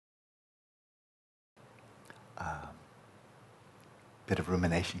bit of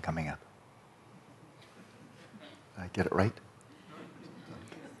rumination coming up. Did I get it right?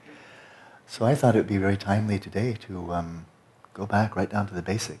 So I thought it would be very timely today to go back right down to the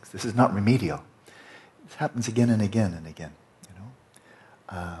basics. This is not remedial. This happens again and again and again.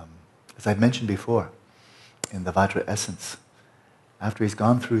 As I've mentioned before, in the Vajra essence, after he's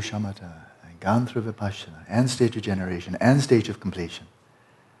gone through shamatha and gone through vipassana and stage of generation and stage of completion,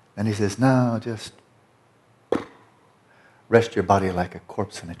 then he says, now just rest your body like a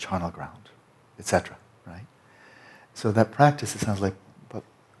corpse in a charnel ground, etc. Right? So that practice, it sounds like, but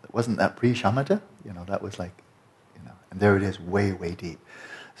wasn't that pre-shamatha? That was like, and there it is, way, way deep.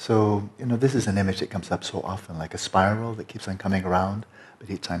 So, this is an image that comes up so often, like a spiral that keeps on coming around, but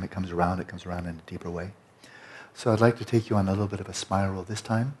each time it comes around in a deeper way. So I'd like to take you on a little bit of a spiral this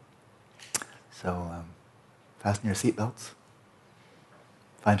time. So fasten your seatbelts.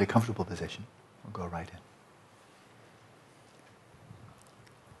 Find a comfortable position. We'll go right in.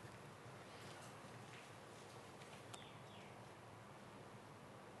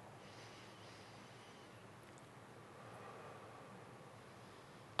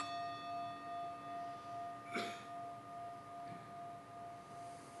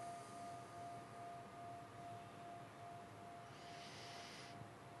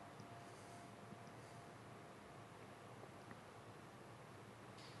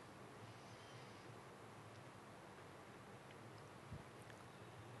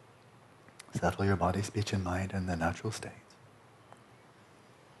 Settle your body, speech, and mind in the natural state.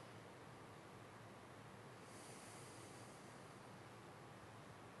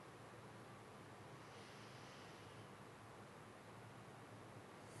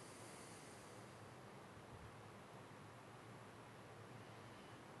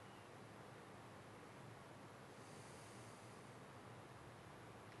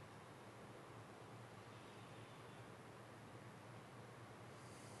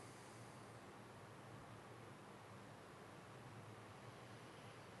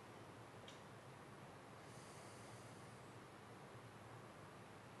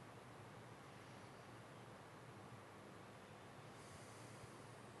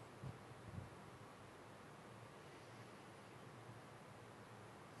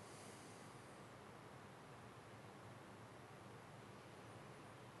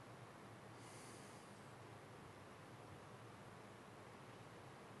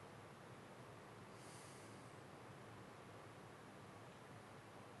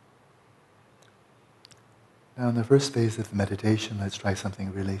 Now in the first phase of the meditation, let's try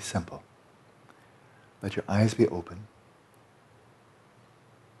something really simple. Let your eyes be open.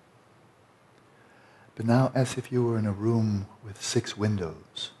 But now as if you were in a room with 6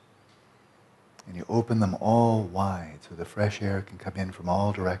 windows, and you open them all wide so the fresh air can come in from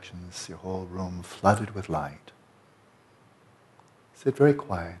all directions, your whole room flooded with light. Sit very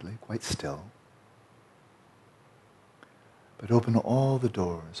quietly, quite still. But open all the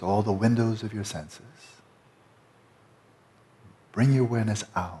doors, all the windows of your senses. Bring your awareness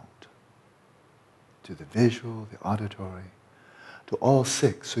out to the visual, the auditory, to all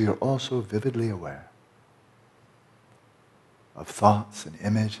 6, so you're also vividly aware of thoughts and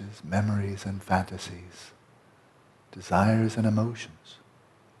images, memories and fantasies, desires and emotions.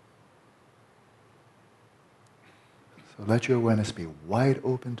 So let your awareness be wide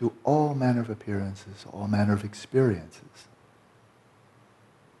open to all manner of appearances, all manner of experiences.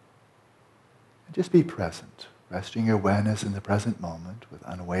 And just be present, resting your awareness in the present moment with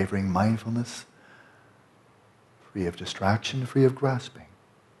unwavering mindfulness, free of distraction, free of grasping.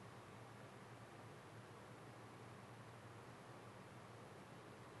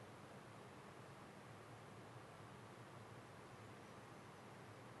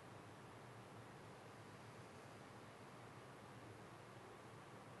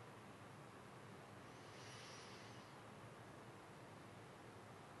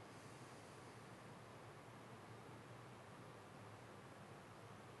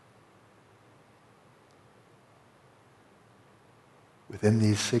 Within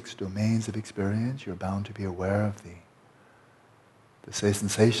these 6 domains of experience, you're bound to be aware of the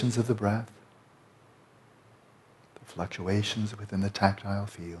sensations of the breath, the fluctuations within the tactile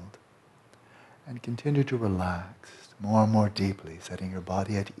field, and continue to relax more and more deeply, setting your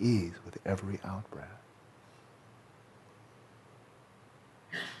body at ease with every out-breath.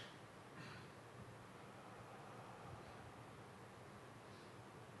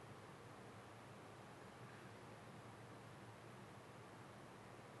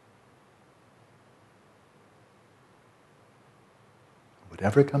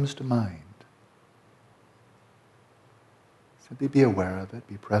 Whatever comes to mind, simply be aware of it,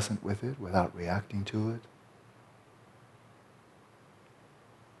 be present with it without reacting to it,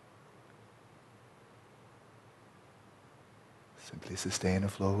 Simply sustain a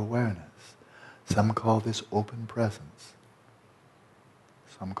flow of awareness. Some call this open presence.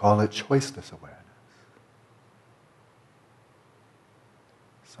 Some call it choiceless awareness.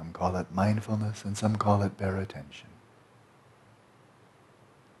 Some call it mindfulness, and some call it bare attention.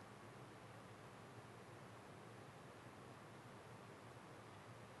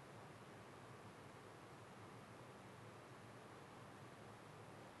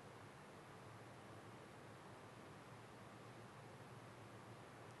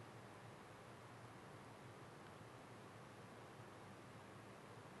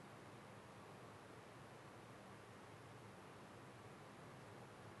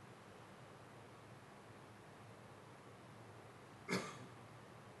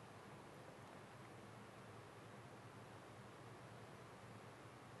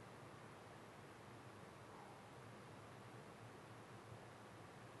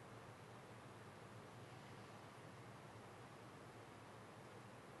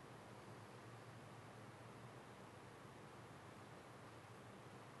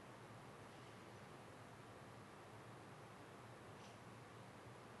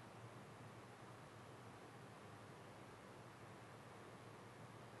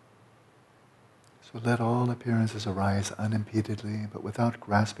 So let all appearances arise unimpededly, but without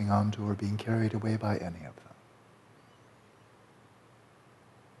grasping onto or being carried away by any of them.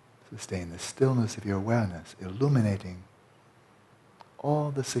 Sustain the stillness of your awareness, illuminating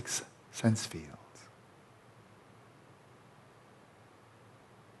all the 6 sense fields.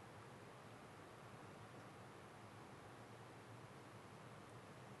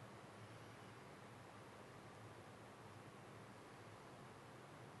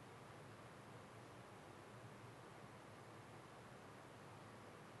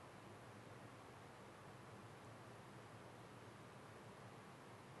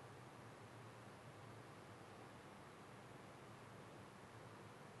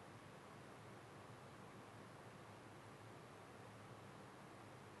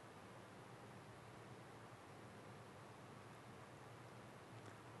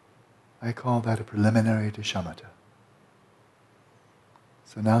 I call that a preliminary to shamatha.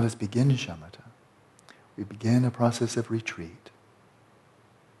 So now let's begin shamatha. We begin a process of retreat,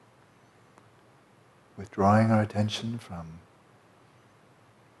 withdrawing our attention from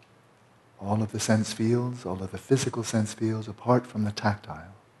all of the sense fields, all of the physical sense fields, apart from the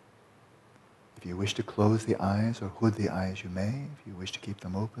tactile. If you wish to close the eyes or hood the eyes, you may. If you wish to keep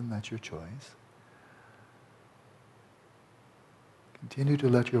them open, that's your choice. Continue to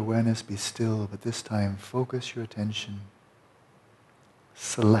let your awareness be still, but this time focus your attention.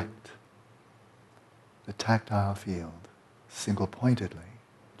 Select the tactile field single-pointedly,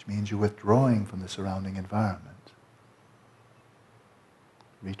 which means you're withdrawing from the surrounding environment,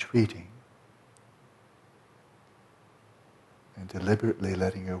 retreating, and deliberately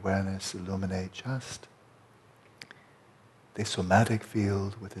letting your awareness illuminate just the somatic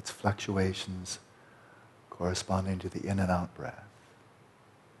field with its fluctuations corresponding to the in and out breath.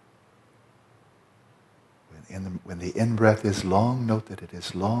 When the in-breath is long, note that it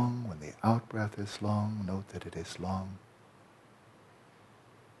is long. When the out-breath is long, note that it is long.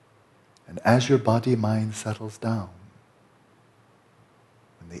 And as your body-mind settles down,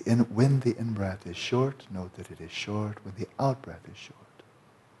 when the in-breath is short, note that it is short. When the out-breath is short,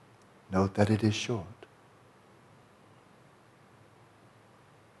 note that it is short.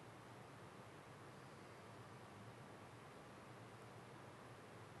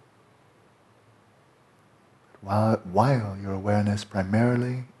 While your awareness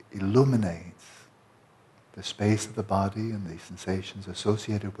primarily illuminates the space of the body and the sensations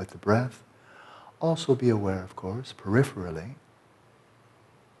associated with the breath, also be aware, of course, peripherally,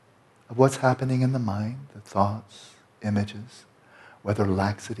 of what's happening in the mind, the thoughts, images, whether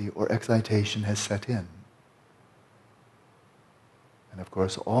laxity or excitation has set in. And of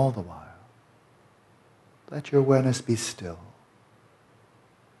course, all the while, let your awareness be still,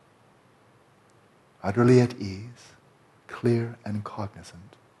 utterly at ease, clear and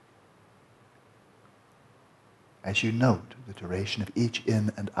cognizant, as you note the duration of each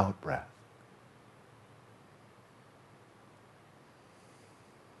in and out breath.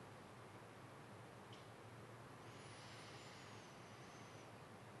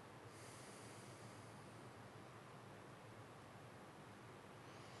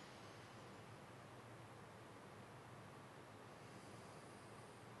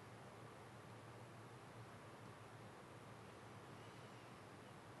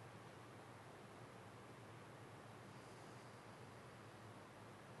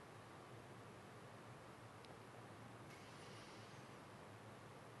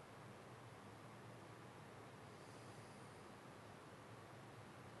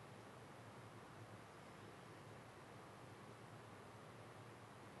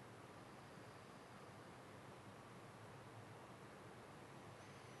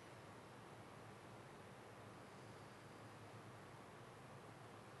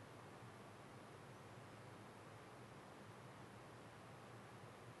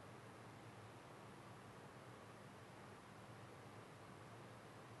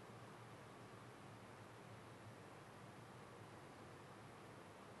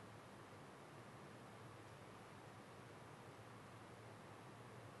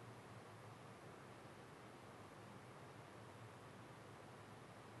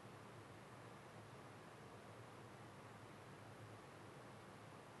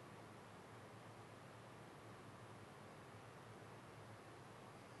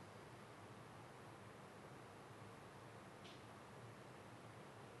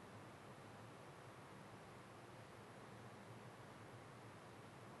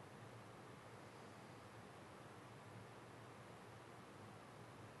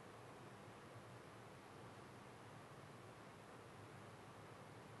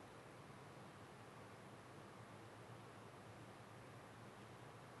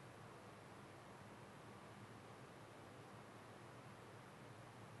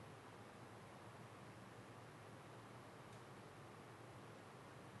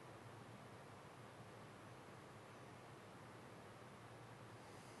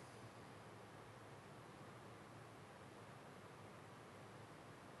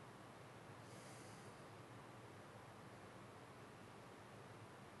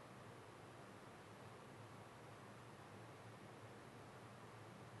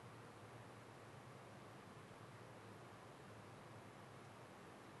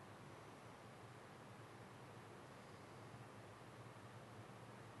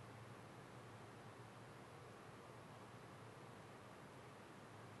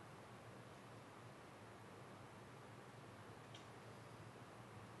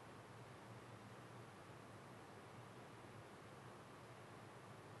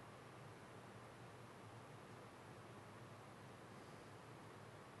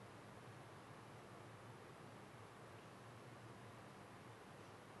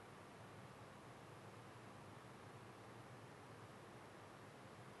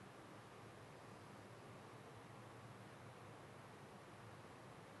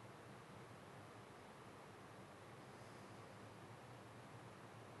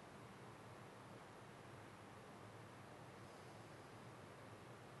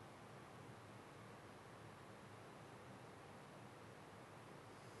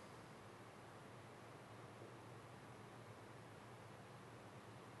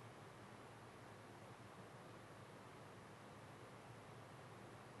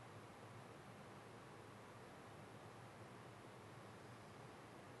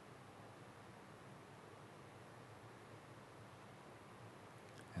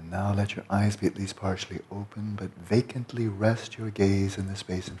 Now let your eyes be at least partially open, but vacantly rest your gaze in the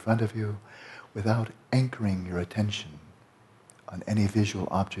space in front of you without anchoring your attention on any visual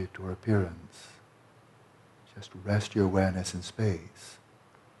object or appearance. Just rest your awareness in space.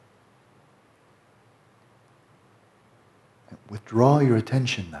 And withdraw your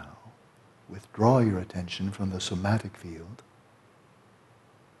attention now. Withdraw your attention from the somatic field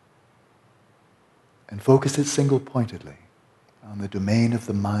and focus it single-pointedly on the domain of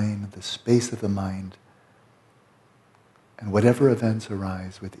the mind, the space of the mind, and whatever events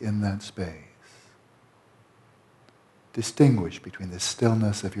arise within that space. Distinguish between the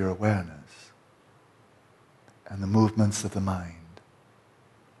stillness of your awareness and the movements of the mind.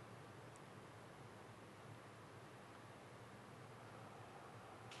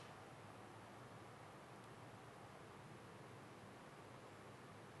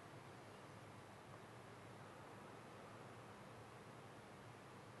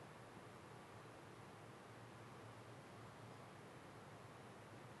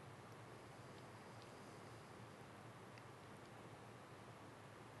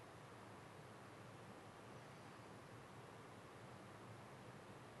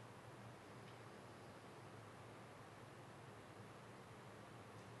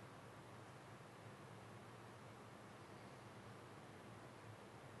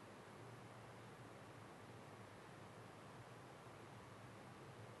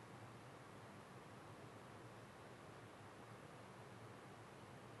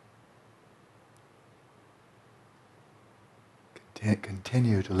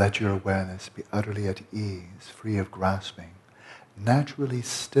 Continue to let your awareness be utterly at ease, free of grasping, naturally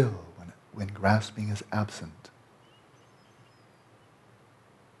still when grasping is absent.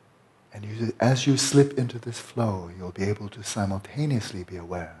 And as you slip into this flow, you'll be able to simultaneously be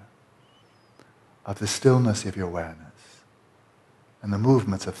aware of the stillness of your awareness and the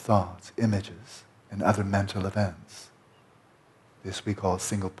movements of thoughts, images, and other mental events. This we call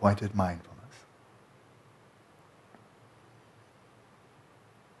single-pointed mindfulness.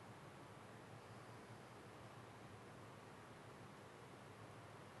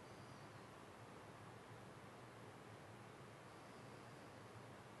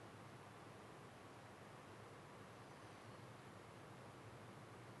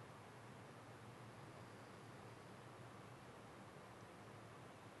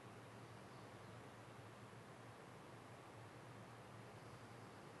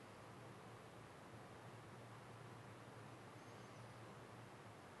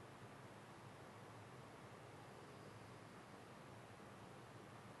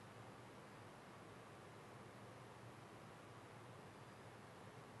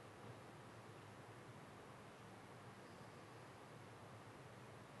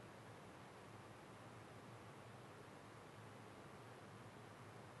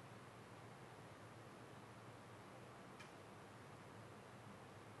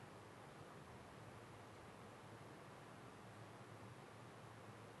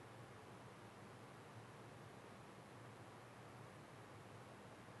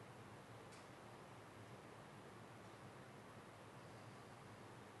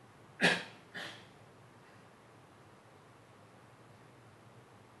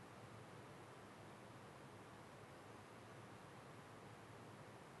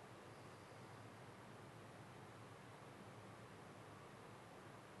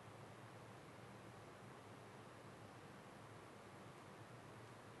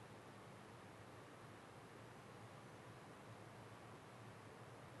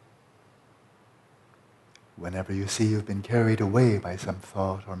 Whenever you see you've been carried away by some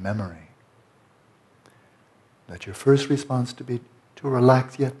thought or memory, let your first response to be to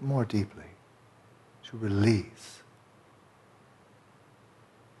relax yet more deeply, to release.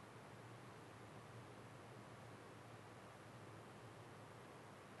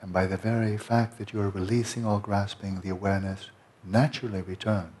 And by the very fact that you are releasing all grasping, the awareness naturally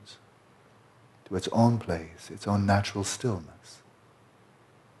returns to its own place, its own natural stillness.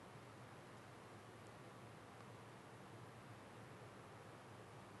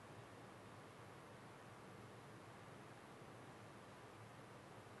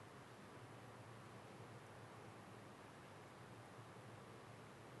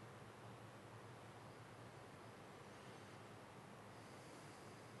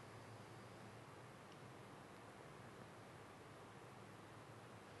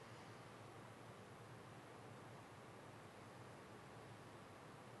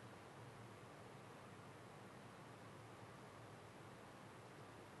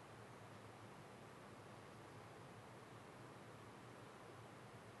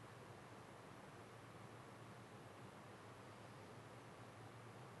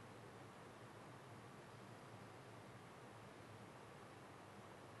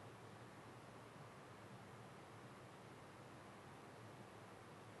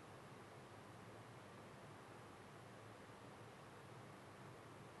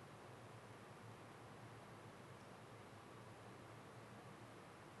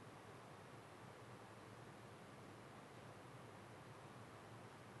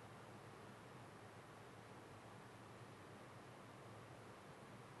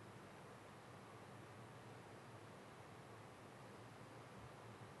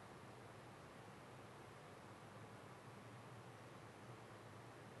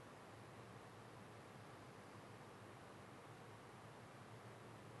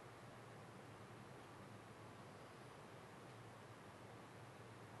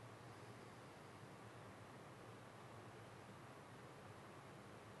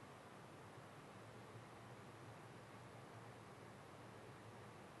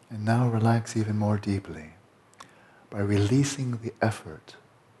 And now relax even more deeply by releasing the effort,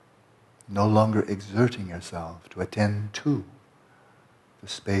 no longer exerting yourself to attend to the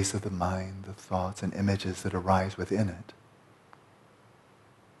space of the mind, the thoughts and images that arise within it.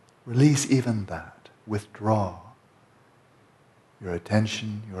 Release even that. Withdraw your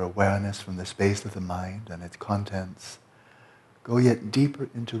attention, your awareness from the space of the mind and its contents. Go yet deeper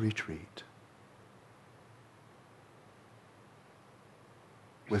into retreat.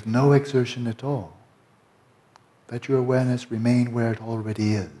 With no exertion at all. Let your awareness remain where it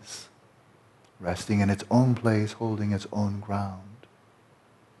already is, resting in its own place, holding its own ground.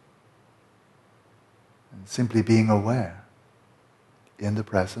 And simply being aware in the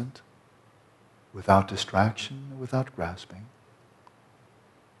present, without distraction, without grasping,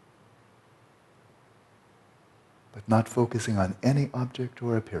 but not focusing on any object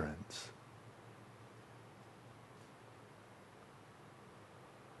or appearance.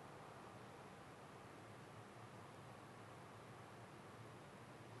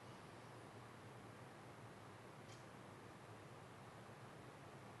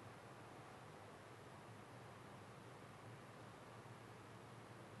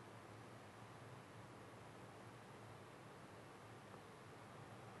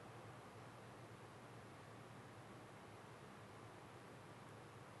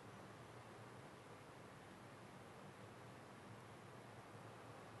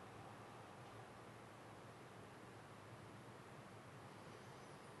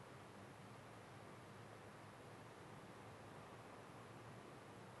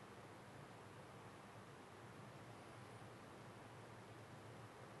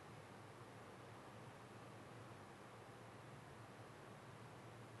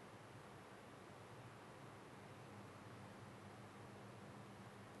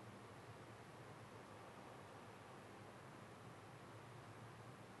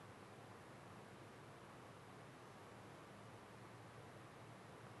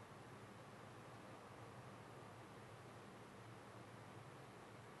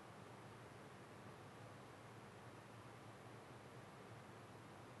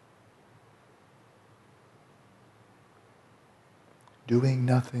 Doing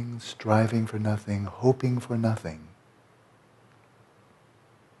nothing, striving for nothing, hoping for nothing.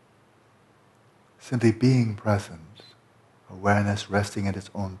 Simply being present, awareness resting in its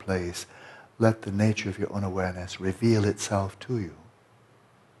own place. Let the nature of your own awareness reveal itself to you.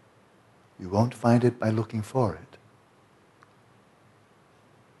 You won't find it by looking for it.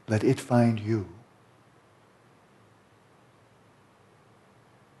 Let it find you.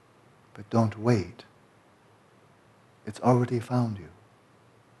 But don't wait. It's already found you.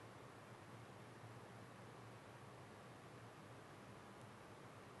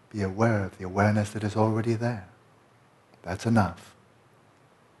 Be aware of the awareness that is already there. That's enough.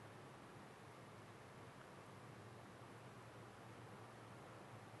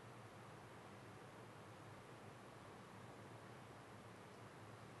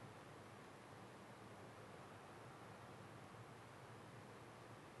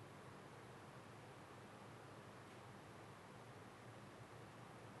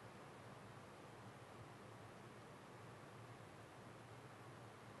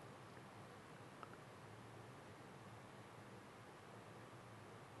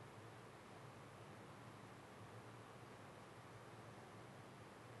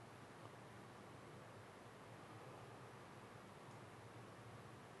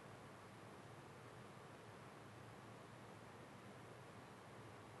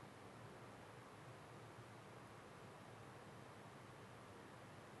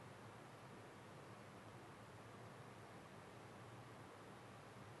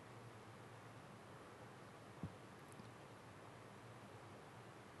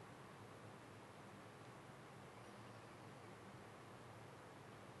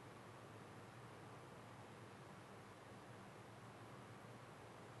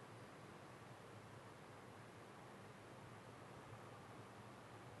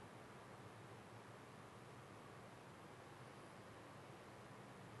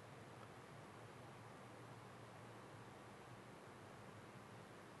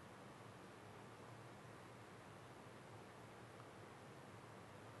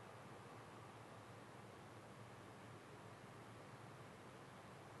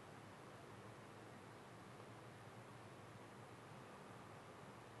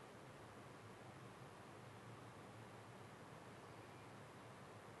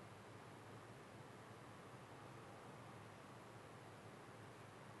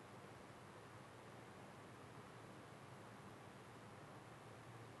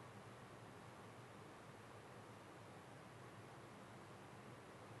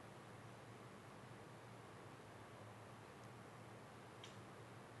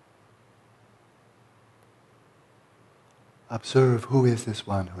 Observe who is this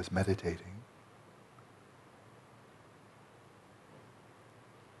one who is meditating.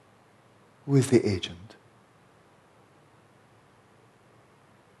 Who is the agent?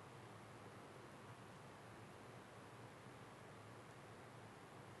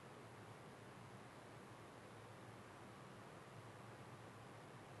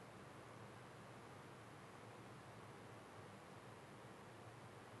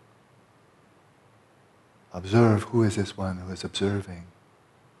 Observe who is this one who is observing.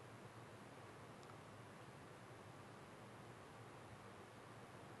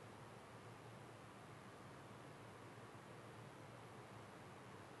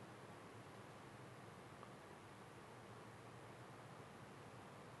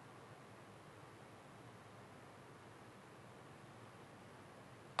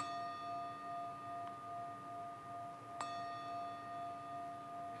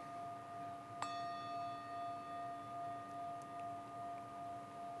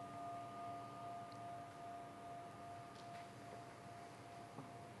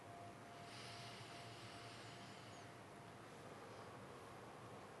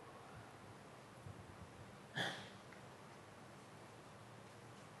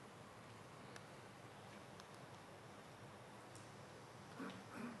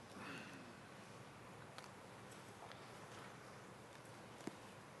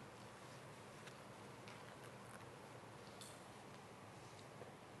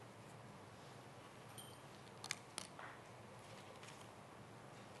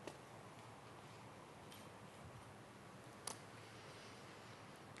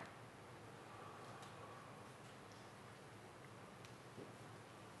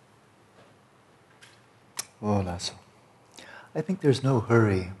 Oh, Lasso. I think there's no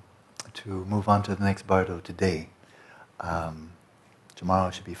hurry to move on to the next bardo today.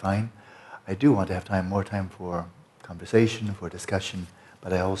 Tomorrow should be fine. I do want to have more time for conversation, for discussion,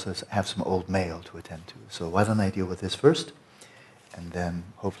 but I also have some old mail to attend to. So why don't I deal with this first, and then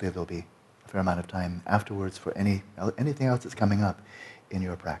hopefully there'll be a fair amount of time afterwards for anything else that's coming up in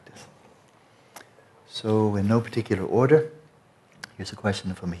your practice. So in no particular order, here's a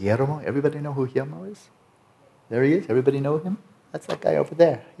question from Hiermo. Everybody know who Hiermo is? There he is. Everybody know him? That's that guy over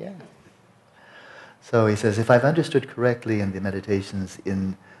there. Yeah. So he says, if I've understood correctly in the meditations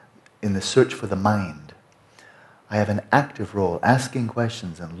in the search for the mind, I have an active role, asking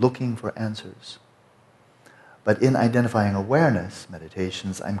questions and looking for answers. But in identifying awareness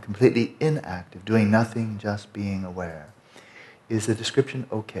meditations, I'm completely inactive, doing nothing, just being aware. Is the description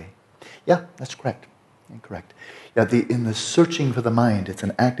okay? Yeah, that's correct. Incorrect. Yeah, in the searching for the mind, it's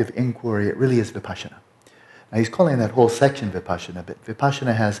an active inquiry. It really is vipassana. Now he's calling that whole section vipassana, but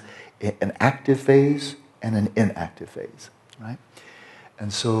vipassana has an active phase and an inactive phase, right?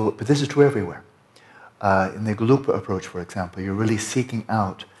 And so, but this is true everywhere. In the Gelugpa approach, for example, you're really seeking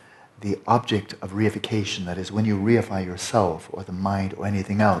out the object of reification. That is, when you reify yourself or the mind or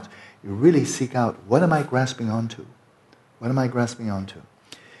anything else, you really seek out, what am I grasping onto? What am I grasping onto?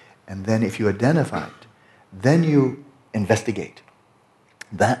 And then if you identify it, then you investigate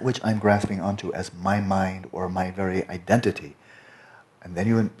that which I'm grasping onto as my mind or my very identity. And then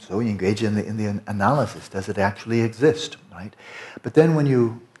you engage in the analysis. Does it actually exist, right? But then when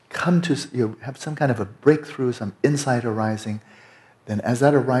you have some kind of a breakthrough, some insight arising, then as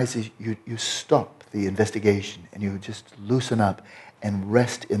that arises, you stop the investigation and you just loosen up and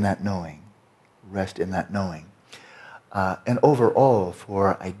rest in that knowing. Rest in that knowing. And overall,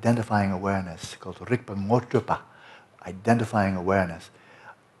 for identifying awareness, called Rikpa Motrapa, identifying awareness,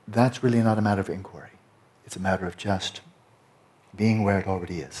 that's really not a matter of inquiry. It's a matter of just being where it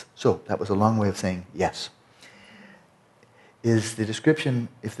already is. So, that was a long way of saying yes. If the description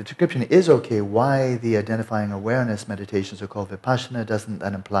is okay, why the identifying awareness meditations are called vipassana? Doesn't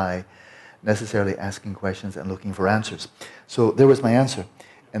that imply necessarily asking questions and looking for answers? So, there was my answer.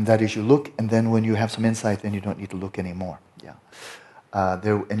 And that is, you look, and then when you have some insight, then you don't need to look anymore. Yeah.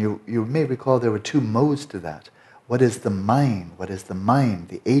 You may recall there were two modes to that. What is the mind? What is the mind,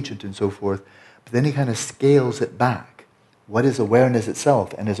 the agent, and so forth? But then he kind of scales it back. What is awareness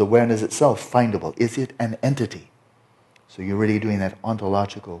itself? And is awareness itself findable? Is it an entity? So you're really doing that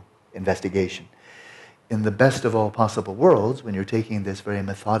ontological investigation. In the best of all possible worlds, when you're taking this very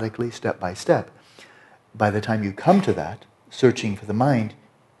methodically, step by step, by the time you come to that, searching for the mind,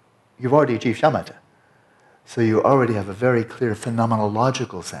 you've already achieved shamatha. So you already have a very clear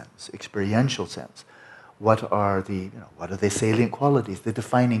phenomenological sense, experiential sense. What are the salient qualities, the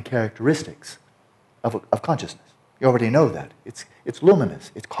defining characteristics of consciousness? You already know that. It's luminous,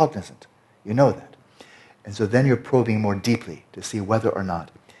 it's cognizant. You know that. And so then you're probing more deeply to see whether or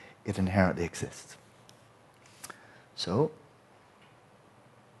not it inherently exists. So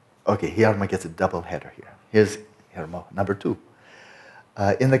Okay, Hyarma gets a double header here. Here's Hyarma number 2.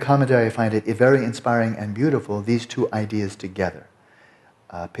 In the commentary, I find it very inspiring and beautiful, these two ideas together.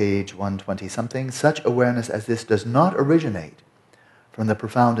 Page 120-something. Such awareness as this does not originate from the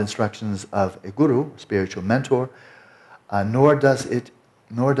profound instructions of a guru, spiritual mentor, nor does it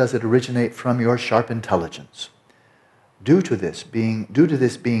originate from your sharp intelligence. Due to this being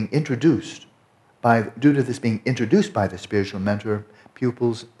introduced by the spiritual mentor,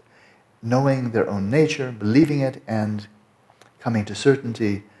 pupils knowing their own nature, believing it, and coming to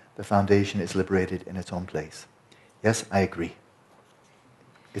certainty, the foundation is liberated in its own place. Yes, I agree.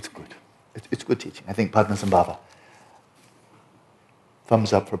 It's good. It's good teaching. I think Padmasambhava.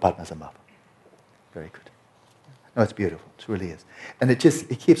 Thumbs up for Padmasambhava. Very good. No, it's beautiful. It really is. And it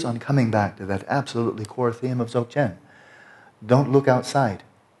keeps on coming back to that absolutely core theme of Dzogchen. Don't look outside.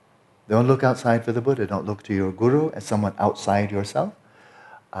 Don't look outside for the Buddha. Don't look to your guru as someone outside yourself.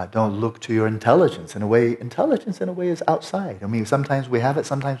 Don't look to your intelligence. Intelligence in a way is outside. I mean, sometimes we have it,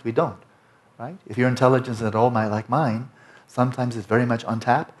 sometimes we don't. Right? If your intelligence is at all like mine, sometimes it's very much on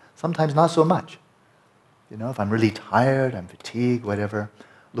tap, sometimes not so much. You know, if I'm really tired, I'm fatigued, whatever,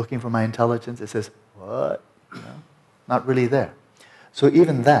 looking for my intelligence, it says, what? You know, not really there. So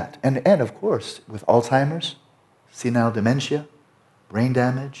even that, and of course, with Alzheimer's, senile dementia, brain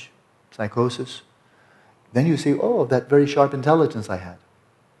damage, psychosis, then you see, oh, that very sharp intelligence I had.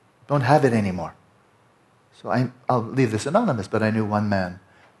 Don't have it anymore. So I'll leave this anonymous, but I knew one man,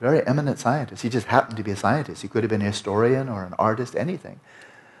 very eminent scientist. He just happened to be a scientist. He could have been a historian or an artist, anything.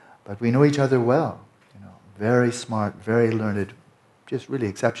 But we know each other well. You know, very smart, very learned, just really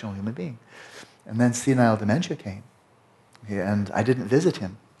exceptional human being. And then senile dementia came. And I didn't visit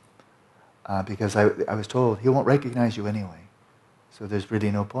him because I was told he won't recognize you anyway. So there's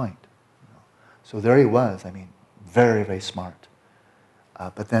really no point. You know. So there he was. I mean, very, very smart.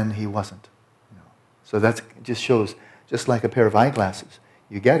 But then he wasn't. You know. So that just shows, just like a pair of eyeglasses.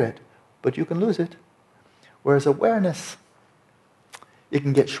 You get it, but you can lose it. Whereas awareness, it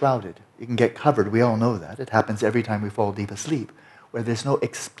can get shrouded. It can get covered. We all know that. It happens every time we fall deep asleep, where there's no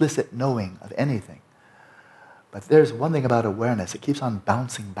explicit knowing of anything. But there's one thing about awareness. It keeps on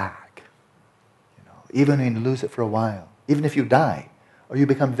bouncing back. You know, even when you lose it for a while. Even if you die or you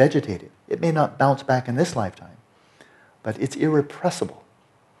become vegetated, it may not bounce back in this lifetime. But it's irrepressible.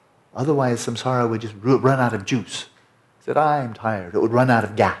 Otherwise, samsara would just run out of juice. Said, I'm tired. It would run out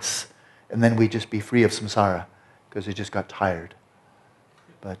of gas. And then we'd just be free of samsara because it just got tired.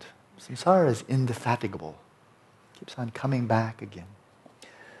 But samsara is indefatigable. Keeps on coming back again.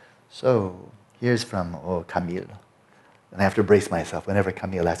 So, here's from, Camille. And I have to brace myself. Whenever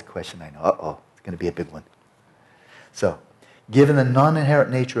Camille asks a question, I know, it's going to be a big one. So, given the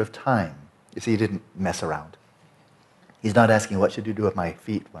non-inherent nature of time, you see, he didn't mess around. He's not asking, what should you do with my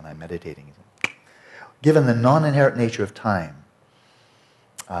feet when I'm meditating? Given the non-inherent nature of time,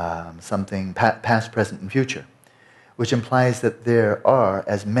 something past, present, and future, which implies that there are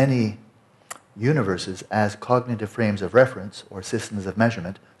as many universes as cognitive frames of reference or systems of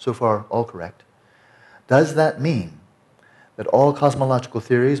measurement, so far all correct, does that mean that all cosmological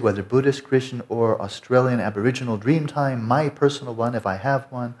theories, whether Buddhist, Christian, or Australian Aboriginal Dreamtime, my personal one, if I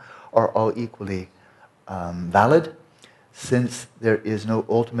have one, are all equally valid, since there is no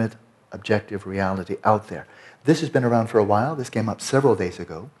ultimate objective reality out there? This has been around for a while. This came up several days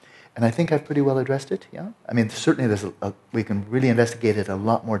ago. And I think I've pretty well addressed it, yeah? I mean, certainly we can really investigate it a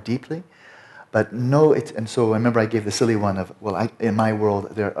lot more deeply. But no, and so I remember I gave the silly one of, in my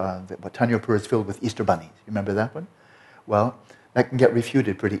world, Tanyapur is filled with Easter bunnies. You remember that one? Well, that can get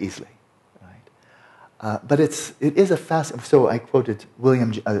refuted pretty easily, right? But it is a fascinating, so I quoted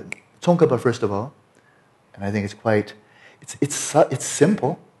William, Tsongkhapa first of all, and I think it's quite, it's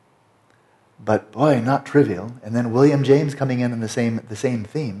simple, but boy, not trivial. And then William James coming in the same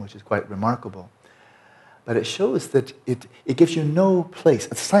theme, which is quite remarkable. But it shows that it gives you no place.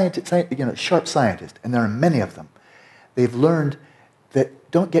 A sharp scientist, and there are many of them, they've learned that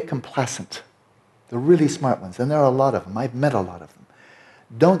don't get complacent. The really smart ones, and there are a lot of them. I've met a lot of them.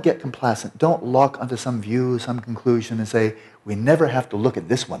 Don't get complacent. Don't lock onto some view, some conclusion, and say, we never have to look at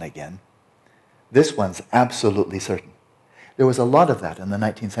this one again. This one's absolutely certain. There was a lot of that in the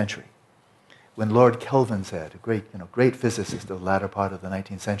 19th century. When Lord Kelvin said, a great physicist of the latter part of the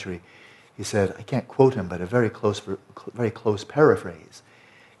 19th century, he said, I can't quote him, but a very close paraphrase.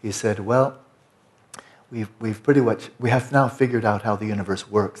 He said, well, we have now figured out how the universe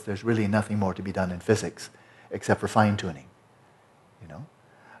works. There's really nothing more to be done in physics except for fine-tuning. You know,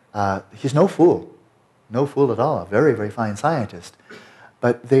 he's no fool at all. A very, very fine scientist.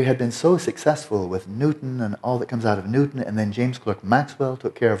 But they had been so successful with Newton and all that comes out of Newton, and then James Clerk Maxwell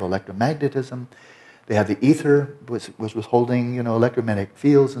took care of electromagnetism. They had the ether, which was holding, electromagnetic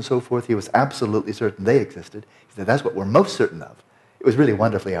fields and so forth. He was absolutely certain they existed. He said, that's what we're most certain of. It was really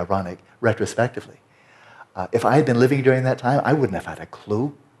wonderfully ironic, retrospectively. If I had been living during that time, I wouldn't have had a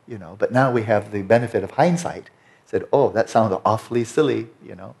clue, But now we have the benefit of hindsight. Said, oh, that sounded awfully silly,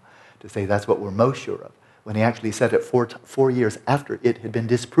 to say that's what we're most sure of, when he actually said it 4 years after it had been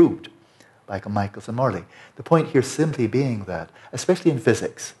disproved by Michelson Morley. The point here simply being that, especially in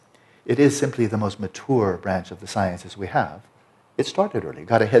physics, it is simply the most mature branch of the sciences we have. It started early,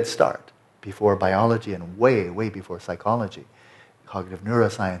 got a head start before biology and way, way before psychology, cognitive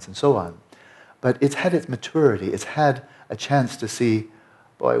neuroscience and so on. But it's had its maturity. It's had a chance to see,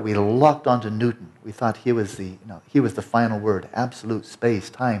 boy, we locked onto Newton. We thought he was the final word, absolute space,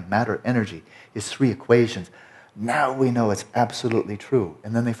 time, matter, energy, his 3 equations. Now we know it's absolutely true.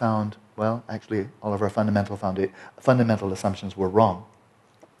 And then they found, well, actually, all of our fundamental assumptions were wrong.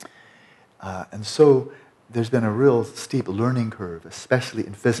 And so there's been a real steep learning curve, especially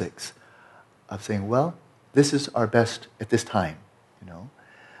in physics, of saying, well, this is our best at this time,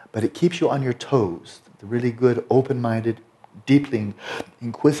 But it keeps you on your toes. The really good, open-minded, deeply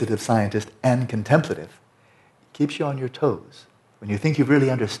inquisitive scientist and contemplative keeps you on your toes. When you think you've really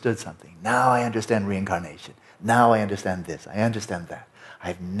understood something, now I understand reincarnation. Now I understand this. I understand that.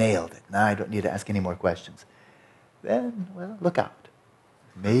 I've nailed it. Now I don't need to ask any more questions. Then, well, look out.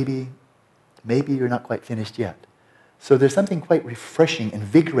 Maybe you're not quite finished yet. So there's something quite refreshing,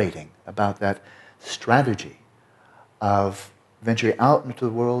 invigorating about that strategy of venturing out into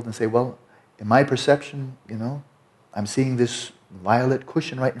the world and say, well, in my perception, I'm seeing this violet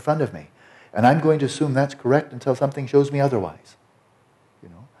cushion right in front of me. And I'm going to assume that's correct until something shows me otherwise.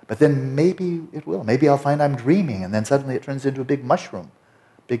 But then maybe it will. Maybe I'll find I'm dreaming, and then suddenly it turns into a big mushroom,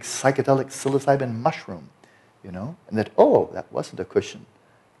 big psychedelic psilocybin mushroom, and that, oh, that wasn't a cushion,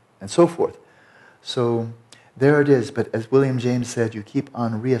 and so forth. So there it is. But as William James said, you keep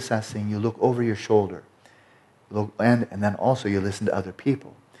on reassessing, you look over your shoulder, and then also you listen to other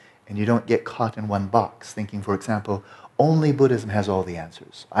people. And you don't get caught in one box, thinking, for example, only Buddhism has all the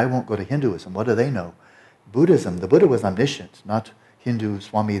answers. I won't go to Hinduism. What do they know? The Buddha was omniscient, not Hindu,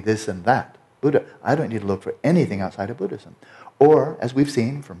 Swami, this and that. Buddha, I don't need to look for anything outside of Buddhism. Or, as we've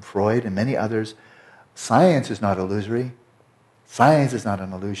seen from Freud and many others, science is not illusory. Science is not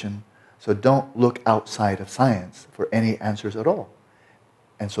an illusion. So don't look outside of science for any answers at all.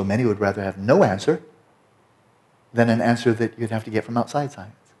 And so many would rather have no answer than an answer that you'd have to get from outside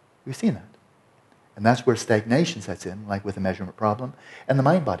science. We've seen that. And that's where stagnation sets in, like with the measurement problem and the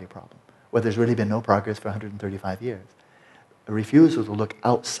mind-body problem, where there's really been no progress for 135 years. A refusal to look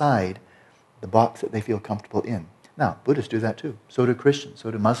outside the box that they feel comfortable in. Now, Buddhists do that too. So do Christians, so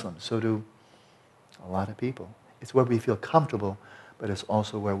do Muslims, so do a lot of people. It's where we feel comfortable, but it's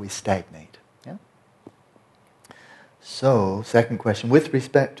also where we stagnate. Yeah? So, second question, with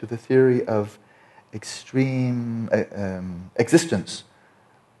respect to the theory of extreme existence,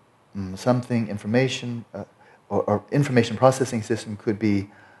 information or information processing system could be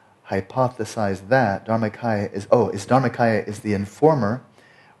hypothesized that Dharmakaya is the informer,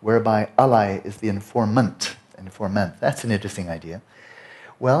 whereby Alai is the informant. That's an interesting idea.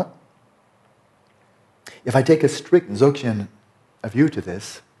 Well, if I take a strict Dzogchen view to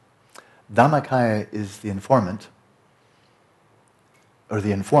this, Dharmakaya is the informant, or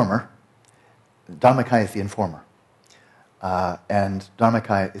the informer. Dharmakaya is the informer. And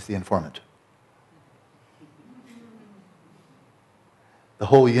Dharmakaya is the informant. The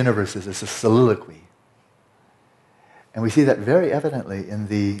whole universe is a soliloquy. And we see that very evidently in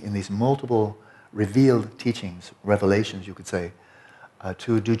these multiple revealed teachings, revelations, you could say,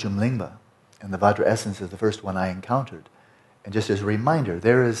 to Dujum Lingpa. And the Vajra essence is the first one I encountered. And just as a reminder,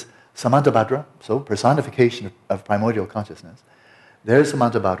 there is Samantabhadra, so personification of primordial consciousness. There is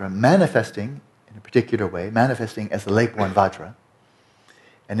Samantabhadra manifesting in a particular way, manifesting as the lake-born Vajra.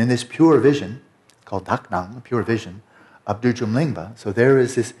 And in this pure vision, called Daknang, the pure vision of Dujum Lingpa, so there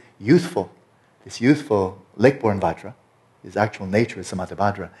is this youthful lake-born Vajra. His actual nature is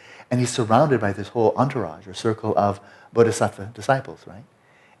Samantabhadra. And he's surrounded by this whole entourage or circle of bodhisattva disciples, right?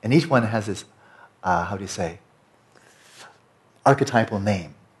 And each one has this, archetypal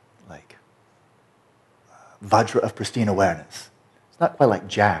name, like Vajra of pristine awareness. It's not quite like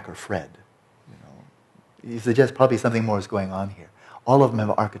Jack or Fred. You suggest probably something more is going on here. All of them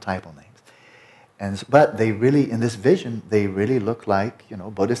have archetypal names. But they really, in this vision, they really look like,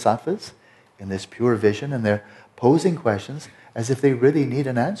 bodhisattvas in this pure vision, and they're posing questions as if they really need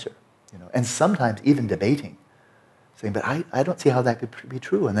an answer, and sometimes even debating. saying, but I don't see how that could be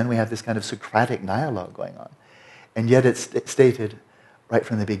true. And then we have this kind of Socratic dialogue going on. And yet it's stated right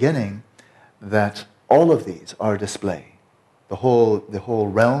from the beginning that all of these are display. The whole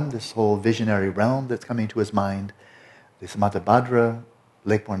realm, this whole visionary realm that's coming to his mind, the Samantabhadra,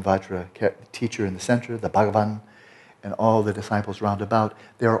 Lakeborn Vajra teacher in the center, the Bhagavan, and all the disciples round about,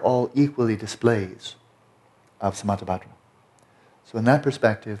 they are all equally displays of Samantabhadra. So in that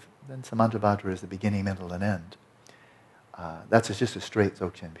perspective, then Samantabhadra is the beginning, middle, and end. That's just a straight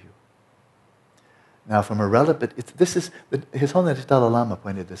Dzogchen view. Now from a relative, His Holiness Dalai Lama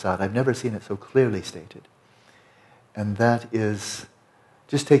pointed this out. I've never seen it so clearly stated. And that is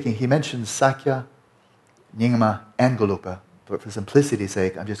just he mentions Sakya, Nyingma, and Gelugpa. But for simplicity's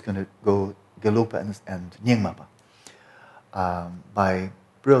sake, I'm just going to go Gelugpa and Nyingma by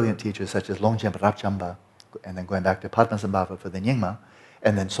brilliant teachers such as Longchen Rabchamba, and then going back to Padmasambhava for the Nyingma,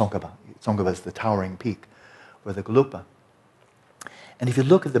 and then Tsongkhapa. Tsongkhapa is the towering peak for the Gelugpa. And if you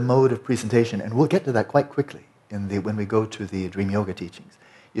look at the mode of presentation, and we'll get to that quite quickly when we go to the Dream Yoga teachings,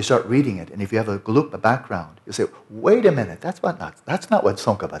 you start reading it, and if you have a Gelugpa background, you say, wait a minute, that's not what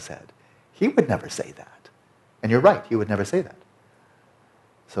Tsongkhapa said. He would never say that. And you're right, he would never say that.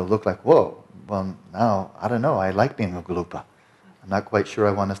 So look like, whoa, well now, I don't know, I like being a Gelugpa. I'm not quite sure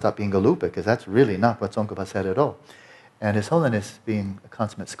I want to stop being Gelugpa, because that's really not what Tsongkhapa said at all. And His Holiness, being a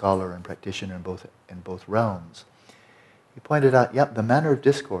consummate scholar and practitioner in both realms, he pointed out, yep, the manner of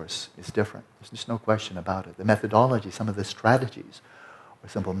discourse is different. There's just no question about it. The methodology, some of the strategies, or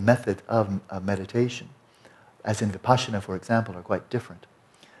simple method of meditation, as in Vipassana, for example, are quite different.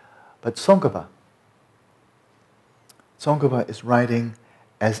 But Tsongkhapa is writing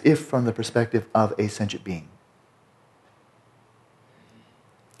as if from the perspective of a sentient being.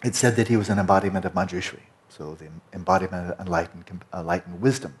 It said that he was an embodiment of Manjushri, so the embodiment of enlightened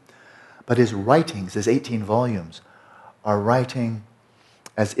wisdom. But his writings, his 18 volumes, are writing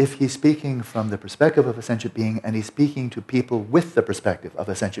as if he's speaking from the perspective of a sentient being, and he's speaking to people with the perspective of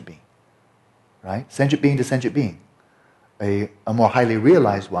a sentient being. Right? Sentient being to sentient being. A more highly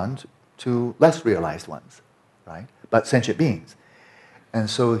realized one to less realized ones. Right? But sentient beings. And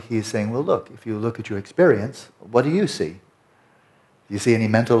so he's saying, well look, if you look at your experience, what do you see? Do you see any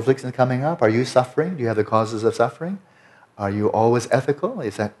mental afflictions coming up? Are you suffering? Do you have the causes of suffering? Are you always ethical?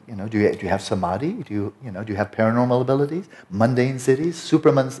 Is that, do you have samadhi? Do you have paranormal abilities? Mundane cities?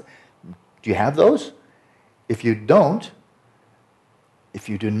 Supermans? Do you have those? If you don't, if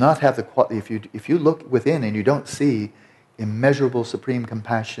you do not have if you look within and you don't see immeasurable supreme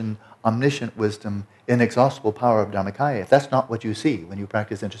compassion, omniscient wisdom, inexhaustible power of Dharmakaya, if that's not what you see when you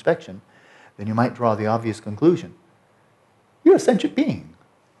practice introspection, then you might draw the obvious conclusion. You're a sentient being.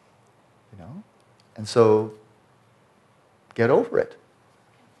 And so get over it.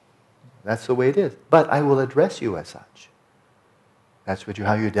 That's the way it is. But I will address you as such. That's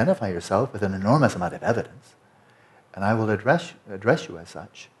how you identify yourself, with an enormous amount of evidence. And I will address you as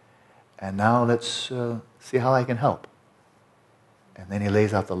such. And now let's see how I can help. And then he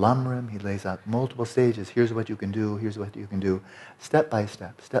lays out the lamrim, he lays out multiple stages. Here's what you can do, here's what you can do. Step by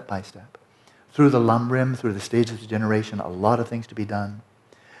step, step by step. Through the lamrim, through the stages of generation, a lot of things to be done.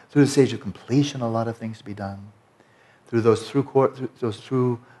 Through the stage of completion, a lot of things to be done. Through those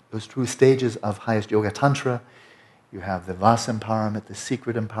true stages of highest yoga tantra, you have the vasa empowerment, the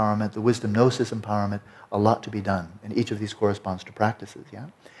secret empowerment, the wisdom gnosis empowerment, a lot to be done. And each of these corresponds to practices, yeah?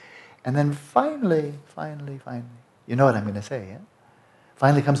 And then finally, you know what I'm going to say, yeah?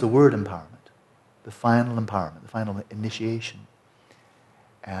 Finally comes the word empowerment, the final empowerment, the final initiation.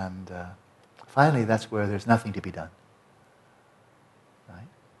 And finally, that's where there's nothing to be done. Right?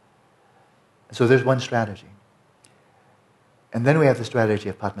 So there's one strategy. And then we have the strategy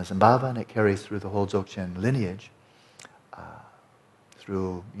of Padmasambhava, and it carries through the whole Dzogchen lineage,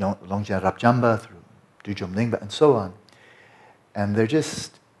 through Longchen Rabjamba, through Dujom Lingpa, and so on. And they're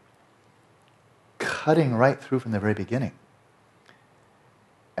just cutting right through from the very beginning.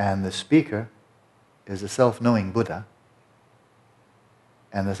 And the speaker is a self-knowing Buddha.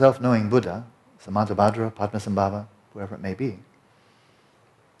 And the self-knowing Buddha, Samantabhadra, Padmasambhava, whoever it may be,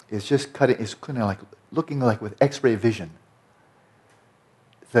 is just kind of like looking like with X-ray vision.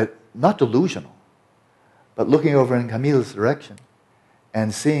 That not delusional, but looking over in Camille's direction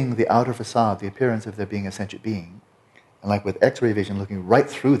and seeing the outer facade, the appearance of there being a sentient being, and like with X-ray vision looking right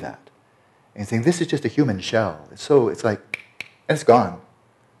through that, and saying, this is just a human shell. It's like, and it's gone.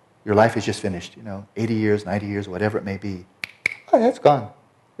 Your life is just finished, 80 years, 90 years, whatever it may be. Oh, yeah, it's gone.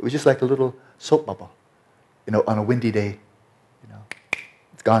 It was just like a little soap bubble, on a windy day,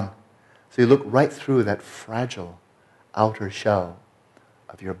 it's gone. So you look right through that fragile outer shell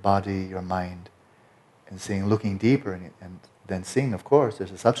of your body, your mind, And seeing, looking deeper, and then seeing, of course,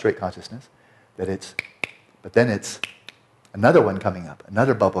 there's a substrate consciousness, but then it's another one coming up,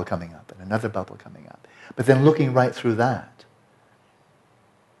 another bubble coming up, and another bubble coming up. But then looking right through that,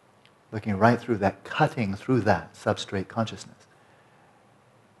 cutting through that substrate consciousness.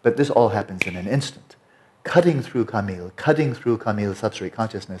 But this all happens in an instant. Cutting through Kamil substrate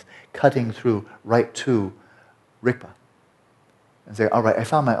consciousness, cutting through right to Rigpa. And say, all right, I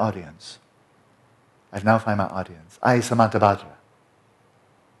found my audience. I've now found my audience. I, Samantabhadra.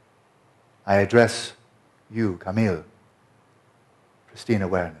 I address you, Kamil. Pristine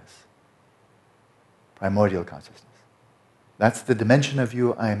awareness. Primordial consciousness. That's the dimension of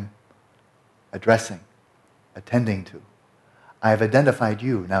you I'm addressing, attending to. I have identified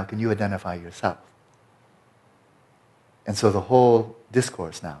you, now can you identify yourself? And so the whole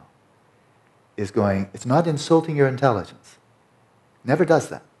discourse now is going, it's not insulting your intelligence. Never does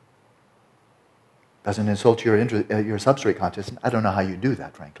that. Doesn't insult your substrate consciousness. I don't know how you do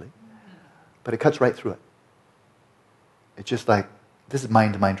that, frankly. But it cuts right through it. It's just like, this is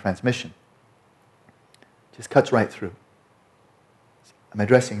mind-to-mind transmission. Just cuts right through. I'm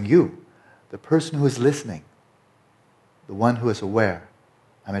addressing you, the person who is listening, the one who is aware.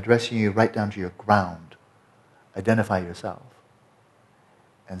 I'm addressing you right down to your ground. Identify yourself.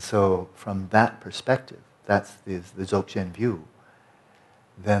 And so from that perspective, that's the Dzogchen view,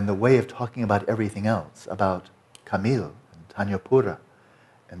 then the way of talking about everything else, about Kamil and Tanyapura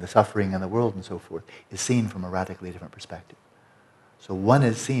and the suffering in the world and so forth, is seen from a radically different perspective. So one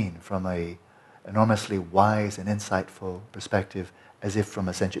is seen from an enormously wise and insightful perspective, as if from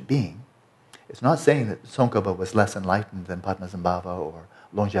a sentient being. It's not saying that Tsongkhapa was less enlightened than Padmasambhava or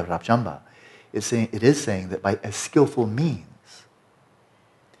Longzhab Rabjamba. It is saying that by a skillful means,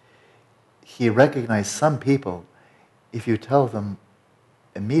 he recognized some people, if you tell them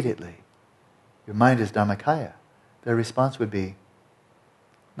immediately, your mind is Dharmakaya, their response would be,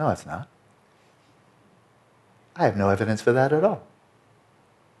 no, it's not. I have no evidence for that at all.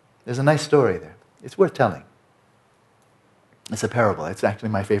 There's a nice story there. It's worth telling. It's a parable. It's actually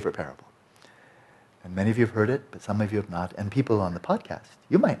my favorite parable. And many of you have heard it, but some of you have not. And people on the podcast,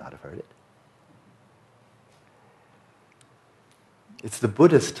 you might not have heard it. It's the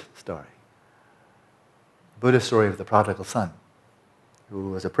Buddhist story. The Buddhist story of the prodigal son,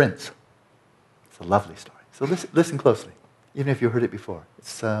 who was a prince. It's a lovely story. So listen closely, even if you heard it before.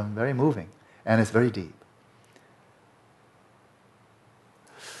 It's very moving, and it's very deep.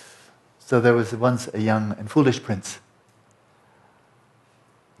 So there was once a young and foolish prince.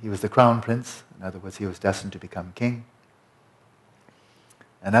 He was the crown prince. In other words, he was destined to become king.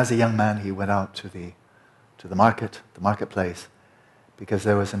 And as a young man, he went out to the marketplace, because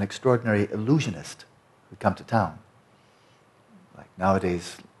there was an extraordinary illusionist who'd come to town. Like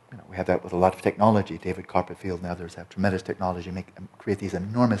nowadays, we have that with a lot of technology. David Copperfield and others have tremendous technology, create these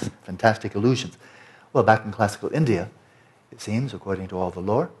enormous, fantastic illusions. Well, back in classical India, it seems, according to all the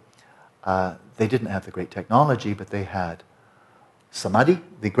lore, they didn't have the great technology, but they had Samadhi,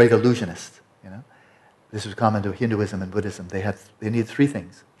 the great illusionist. This was common to Hinduism and Buddhism. They needed three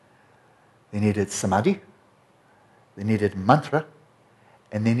things. They needed Samadhi, they needed mantra,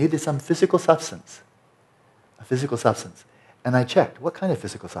 and they needed some physical substance. A physical substance. And I checked, what kind of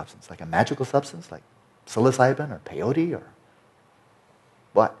physical substance? Like a magical substance, like psilocybin or peyote or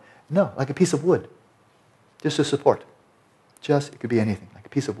what? No, like a piece of wood. Just to support. It could be anything, like a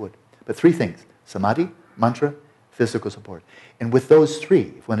piece of wood. But three things: Samadhi, mantra, physical support. And with those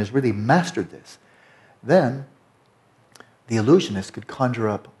three, if one has really mastered this, then the illusionist could conjure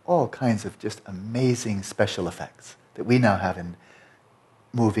up all kinds of just amazing special effects that we now have in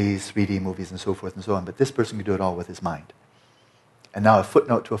movies, 3D movies and so forth and so on. But this person could do it all with his mind. And now a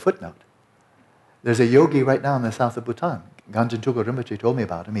footnote to a footnote. There's a yogi right now in the south of Bhutan. Ganchen Tukul Rinpoche told me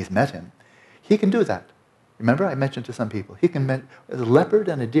about him. He's met him. He can do that. Remember, I mentioned to some people, he can it was a leopard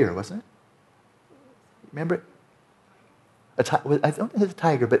and a deer, wasn't it? Remember? I don't think it's a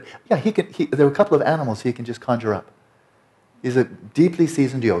tiger, but yeah, there were a couple of animals he can just conjure up. He's a deeply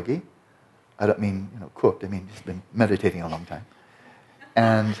seasoned yogi. I don't mean, cooked. I mean, he's been meditating a long time.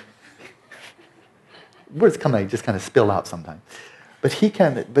 And words just kind of spill out sometimes. But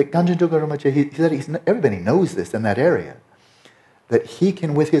Ganchen Tukul Rinpoche, he said everybody knows this in that area, that he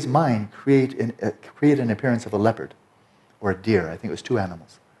can, with his mind, create an appearance of a leopard or a deer. I think it was two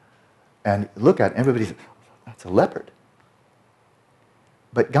animals. And look at it, everybody says, that's a leopard.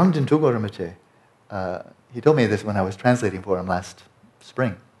 But Ganchen Tukul Rinpoche, he told me this when I was translating for him last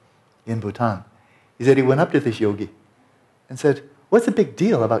spring in Bhutan. He said he went up to this yogi and said, what's the big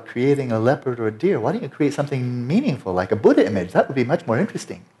deal about creating a leopard or a deer? Why don't you create something meaningful, like a Buddha image? That would be much more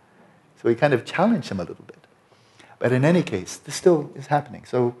interesting. So he kind of challenged him a little bit. But in any case, this still is happening.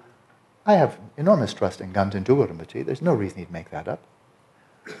 So I have enormous trust in Gamten Tugurumbati. There's no reason he'd make that up.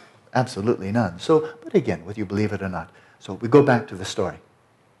 Absolutely none. So, but again, whether you believe it or not. So we go back to the story.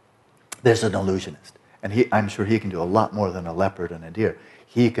 There's an illusionist. And I'm sure he can do a lot more than a leopard and a deer.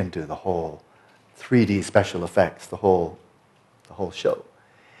 He can do the whole 3D special effects, the whole show.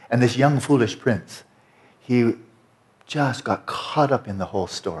 And this young foolish prince, he just got caught up in the whole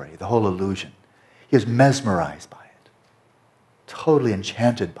story, the whole illusion. He was mesmerized by it, totally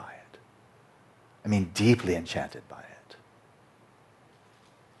enchanted by it. I mean, deeply enchanted by it.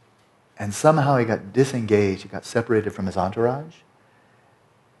 And somehow he got disengaged, he got separated from his entourage,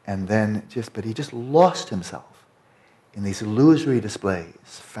 and then but he just lost himself in these illusory displays,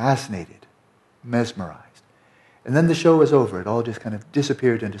 fascinated, mesmerized. And then the show was over. It all just kind of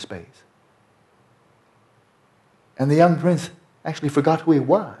disappeared into space. And the young prince actually forgot who he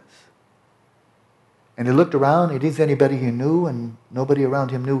was. And he looked around, he didn't see anybody he knew, and nobody around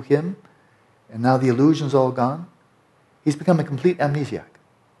him knew him. And now the illusion's all gone. He's become a complete amnesiac.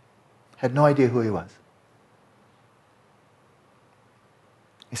 Had no idea who he was.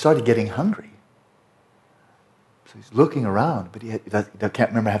 He started getting hungry. So he's looking around, but he can't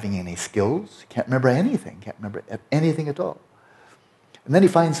remember having any skills. He can't remember anything. Can't remember anything at all. And then he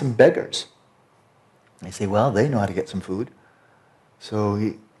finds some beggars. And they say, well, they know how to get some food. So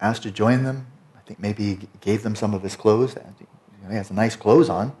he asked to join them. I think maybe he gave them some of his clothes. He has nice clothes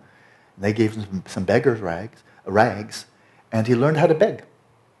on. And they gave him some beggar's rags. And he learned how to beg.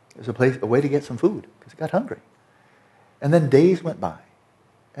 It was a way to get some food, because he got hungry. And then days went by.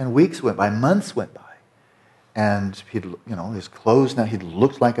 And weeks went by, months went by. And his clothes now, he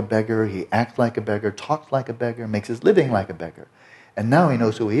looked like a beggar, he acts like a beggar, talks like a beggar, makes his living like a beggar. And now he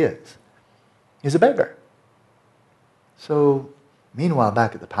knows who he is. He's a beggar. So, meanwhile,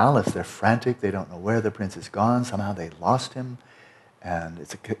 back at the palace, they're frantic, they don't know where the prince is gone, somehow they lost him, and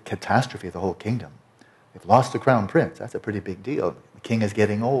it's a catastrophe of the whole kingdom. They've lost the crown prince, that's a pretty big deal. The king is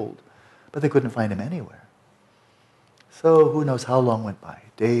getting old, but they couldn't find him anywhere. So who knows how long went by?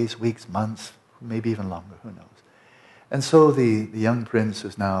 Days, weeks, months, maybe even longer, who knows? And so the young prince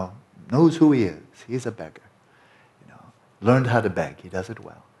is now knows who he is. He's a beggar. Learned how to beg. He does it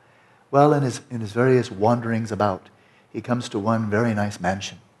well. Well, in his various wanderings about, he comes to one very nice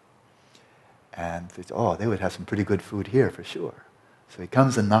mansion. And he thinks, they would have some pretty good food here for sure. So he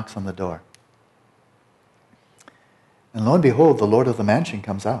comes and knocks on the door. And lo and behold, the lord of the mansion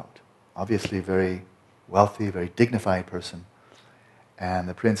comes out. Obviously very wealthy, very dignified person. And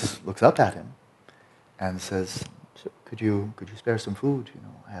the prince looks up at him and says, could you spare some food?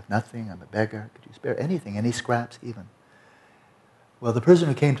 I have nothing, I'm a beggar. Could you spare anything, any scraps even? Well, the person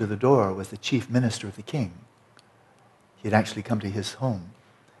who came to the door was the chief minister of the king. He had actually come to his home.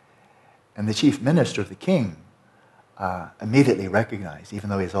 And the chief minister of the king immediately recognized, even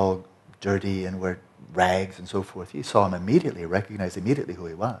though he's all dirty and wear rags and so forth, he saw him immediately, recognized immediately who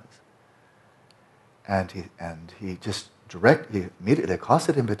he was. And he immediately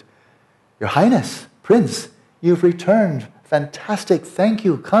accosted him, but Your Highness, Prince, you've returned. Fantastic, thank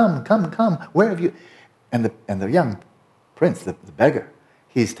you. Come. Where have you? And the young prince, the beggar,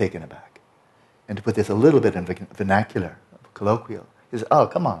 he's taken aback. And to put this a little bit in vernacular, colloquial, he says, oh,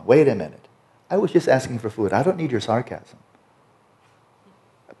 come on, wait a minute. I was just asking for food. I don't need your sarcasm.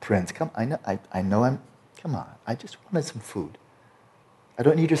 Prince, come on, come on. I just wanted some food. I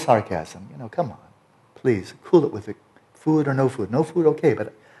don't need your sarcasm. Come on. Please, cool it with it. Food or no food. No food, okay,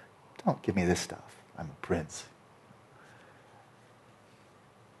 but don't give me this stuff. I'm a prince.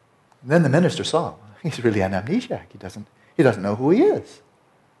 And then the minister saw, he's really an amnesiac. He doesn't know who he is.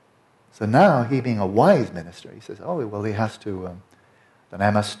 So now, he being a wise minister, he says, he has to, then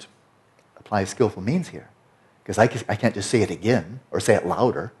I must apply skillful means here. Because I can't just say it again, or say it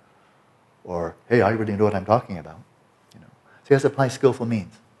louder, or, hey, I really know what I'm talking about. So he has to apply skillful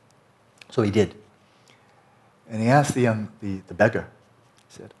means. So he did. And he asked the beggar,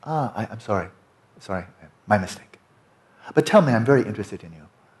 he said, I'm sorry, my mistake. But tell me, I'm very interested in you.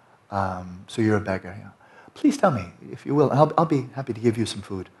 So you're a beggar, yeah. Please tell me, if you will, I'll be happy to give you some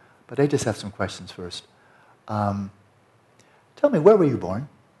food, but I just have some questions first. Tell me, where were you born?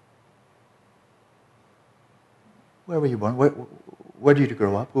 Where were you born? Where did you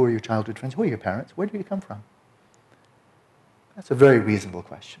grow up? Who were your childhood friends? Who are your parents? Where did you come from? That's a very reasonable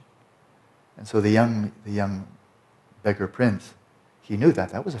question. And so the young beggar prince, he knew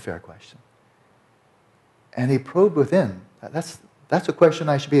that was a fair question. And he probed within. That's a question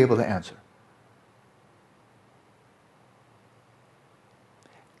I should be able to answer.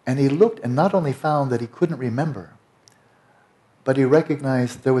 And he looked and not only found that he couldn't remember, but he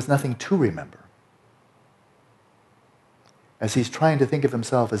recognized there was nothing to remember. As he's trying to think of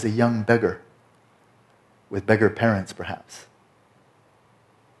himself as a young beggar, with beggar parents perhaps,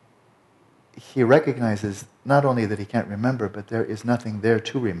 he recognizes not only that he can't remember, but there is nothing there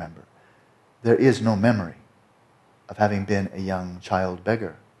to remember. There is no memory of having been a young child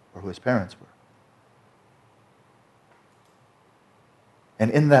beggar, or who his parents were.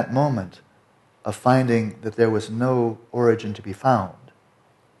 And in that moment of finding that there was no origin to be found,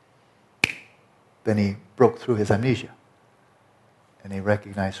 then he broke through his amnesia, and he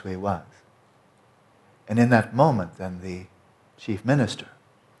recognized who he was. And in that moment, then the chief minister,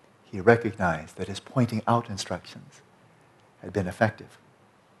 he recognized that his pointing out instructions had been effective.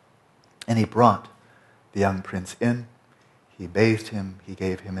 And he brought the young prince in, he bathed him, he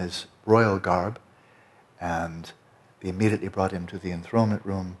gave him his royal garb, and they immediately brought him to the enthronement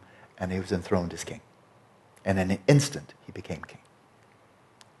room, and he was enthroned as king. And in an instant, he became king.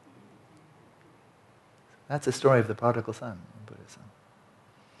 That's the story of the prodigal son in Buddhism.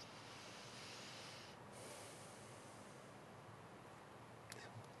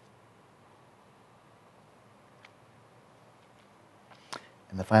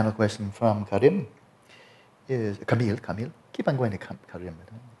 And the final question from Karim is, Camille, keep on going to Karim.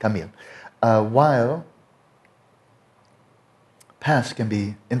 Camille, while past can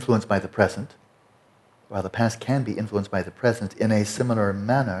be influenced by the present, while the past can be influenced by the present in a similar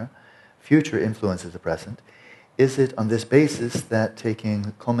manner, future influences the present, is it on this basis that taking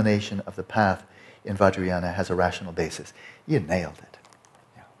the culmination of the path in Vajrayana has a rational basis? You nailed it.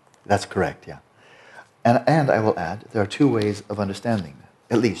 Yeah. That's correct, yeah. And I will add, there are two ways of understanding that.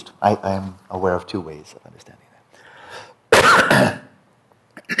 At least, I am aware of two ways of understanding that.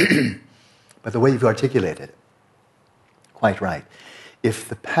 But the way you've articulated it, quite right. If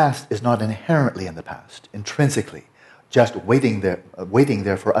the past is not inherently in the past, intrinsically, just waiting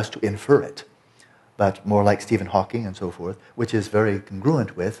there for us to infer it, but more like Stephen Hawking and so forth, which is very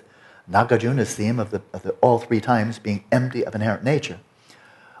congruent with Nagarjuna's theme of the all three times being empty of inherent nature,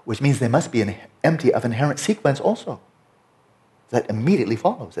 which means they must be empty of inherent sequence also. That immediately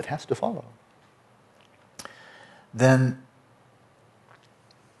follows. It has to follow. Then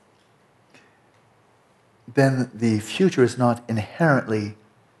the future is not inherently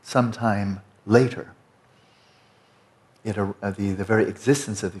sometime later. The very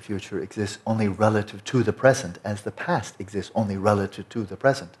existence of the future exists only relative to the present, as the past exists only relative to the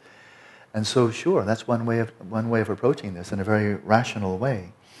present. And so, sure, that's one way of approaching this in a very rational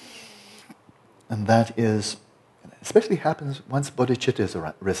way. And that is, especially happens once bodhicitta is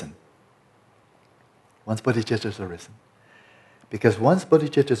arisen. Once bodhicitta is arisen. Because once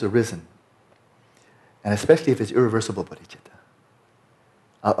bodhicitta is arisen, and especially if it's irreversible bodhicitta,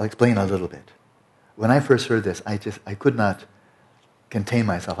 I'll explain a little bit. When I first heard this, I could not contain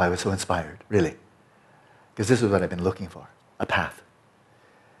myself. I was so inspired, really. Because this is what I've been looking for, a path.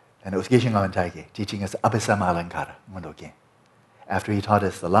 And it was Geshe Ngawang Taige teaching us Abhisama Alankara, Mondogen. After he taught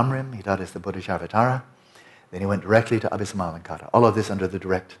us the Lamrim, he taught us the Bodhisattva, then he went directly to Abhisama Alankara. All of this under the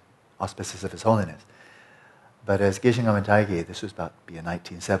direct auspices of His Holiness. But as Geshe Ngawang Taige, this was about in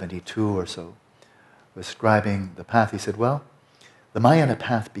 1972 or so, was describing the path, he said, well, the Mahayana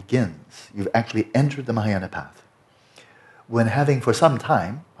path begins. You've actually entered the Mahayana path when, having for some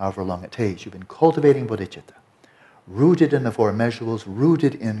time, however long it takes, you've been cultivating bodhicitta, rooted in the Four Immeasurables,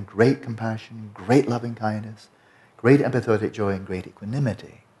 rooted in great compassion, great loving kindness, great empathetic joy, and great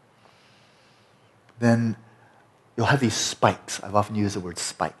equanimity. Then you'll have these spikes. I've often used the word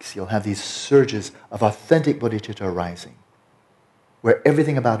spikes. You'll have these surges of authentic bodhicitta arising, where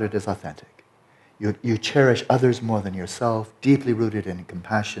everything about it is authentic. You cherish others more than yourself, deeply rooted in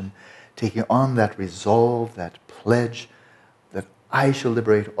compassion, taking on that resolve, that pledge, that I shall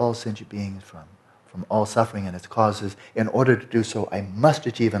liberate all sentient beings from all suffering and its causes. In order to do so, I must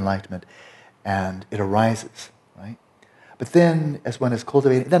achieve enlightenment. And it arises, right? But then, as one is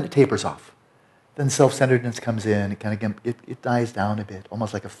cultivating, then it tapers off. Then self-centeredness comes in, it dies down a bit,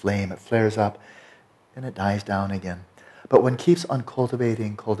 almost like a flame. It flares up, and it dies down again. But one keeps on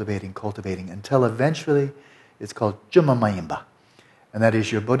cultivating until eventually it's called Jumma Mayimba. And that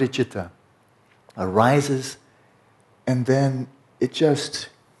is your bodhicitta arises, and then it just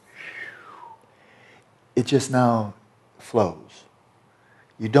now flows.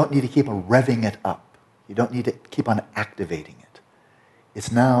 You don't need to keep on revving it up. You don't need to keep on activating it.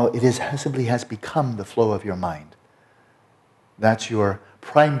 Simply has become the flow of your mind. That's your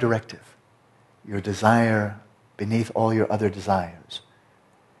prime directive, your desire beneath all your other desires.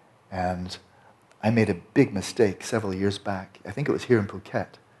 And I made a big mistake several years back. I think it was here in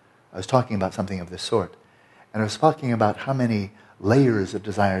Phuket. I was talking about something of this sort. And I was talking about how many layers of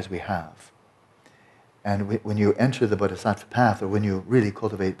desires we have. And when you enter the bodhisattva path, or when you really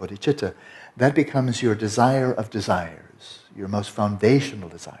cultivate bodhicitta, that becomes your desire of desires, your most foundational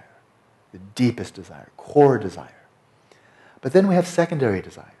desire, the deepest desire, core desire. But then we have secondary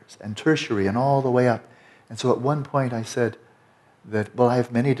desires, and tertiary, and all the way up. And so at one point I said that, well, I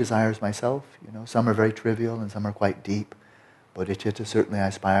have many desires myself. Some are very trivial, and some are quite deep. Bodhicitta, certainly I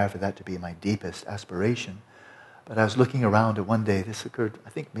aspire for that to be my deepest aspiration. But I was looking around, and one day, this occurred, I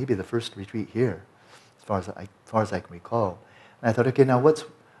think maybe the first retreat here, as far as I can recall. And I thought, okay, now what's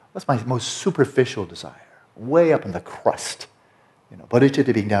my most superficial desire? Way up in the crust.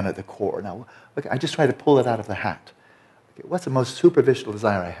 Bodhicitta being down at the core. Now, look, I just try to pull it out of the hat. Okay, what's the most superficial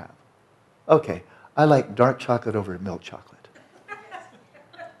desire I have? Okay, I like dark chocolate over milk chocolate.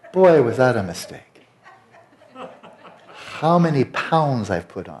 Boy, was that a mistake. How many pounds I've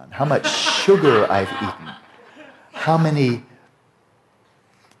put on, how much sugar I've eaten, how many,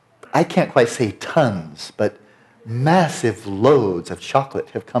 I can't quite say tons, but massive loads of chocolate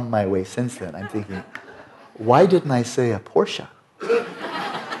have come my way since then. I'm thinking, why didn't I say a Porsche?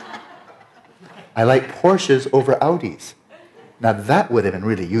 I like Porsches over Audis. Now that would have been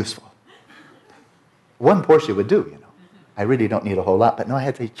really useful. One Porsche would do, I really don't need a whole lot, but no, I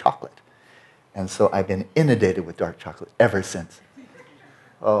had to eat chocolate. And so I've been inundated with dark chocolate ever since.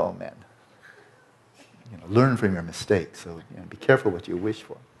 Oh, man. Learn from your mistakes, so be careful what you wish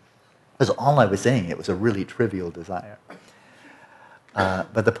for. Because all I was saying, it was a really trivial desire.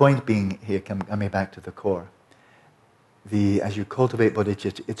 But the point being here, coming back to the core, as you cultivate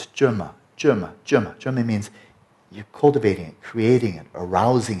bodhicitta, it's jirma. Jirma means you're cultivating it, creating it,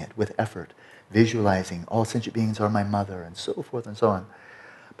 arousing it with effort, visualizing all sentient beings are my mother, and so forth and so on.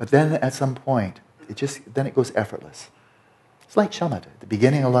 But then at some point, it goes effortless. It's like shamatha. At the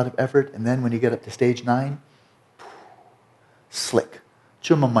beginning, a lot of effort, and then when you get up to stage 9, slick.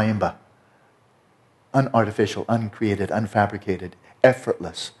 Chuma mayimba. Unartificial, uncreated, unfabricated,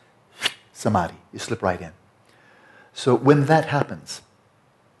 effortless samadhi. You slip right in. So when that happens,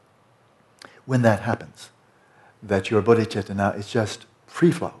 that your bodhicitta now is just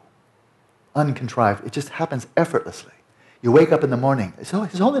free flow, uncontrived, it just happens effortlessly. You wake up in the morning. So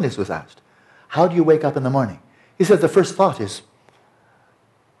His Holiness was asked, how do you wake up in the morning? He said the first thought is,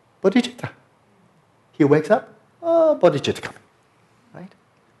 bodhicitta. He wakes up, oh, bodhicitta coming, right?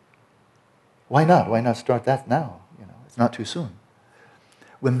 Why not? Why not start that now? It's not too soon.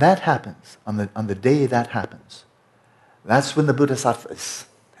 When that happens, on the day that happens, that's when the bodhisattvas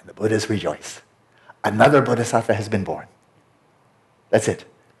and the Buddhas rejoice. Another bodhisattva has been born. That's it.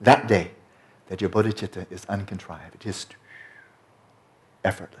 That day, that your bodhicitta is uncontrived, just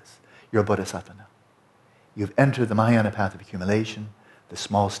effortless. You're a bodhisattva now. You've entered the Mahayana path of accumulation, the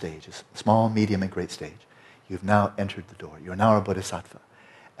small stages, small, medium, and great stage. You've now entered the door. You're now a bodhisattva.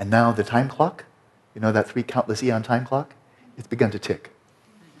 And now the time clock, that 3 countless eon time clock, it's begun to tick.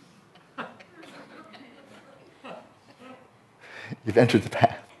 You've entered the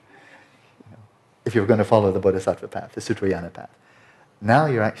path. If you're going to follow the bodhisattva path, the Sutrayana path. Now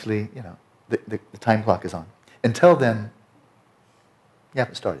you're actually, the time clock is on. Until then, you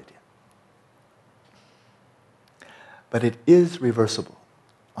haven't started yet. But it is reversible.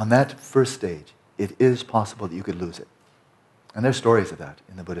 On that first stage, it is possible that you could lose it. And there's stories of that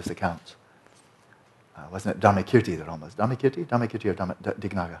in the Buddhist accounts. Wasn't it Dhammakirti that almost? Dhammakirti or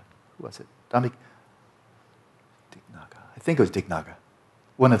Dignaga? Who was it? Dignaga. I think it was Dignaga.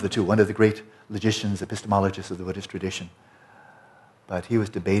 One of the two, one of the great logicians, epistemologists of the Buddhist tradition. But he was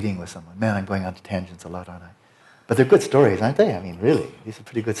debating with someone. Man, I'm going on to tangents a lot, aren't I? But they're good stories, aren't they? I mean, really, these are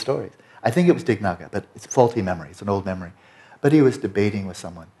pretty good stories. I think it was Dignaga, but it's faulty memory. It's an old memory. But he was debating with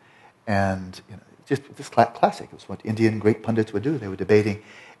someone. And, just this classic. It was what Indian great pundits would do. They were debating.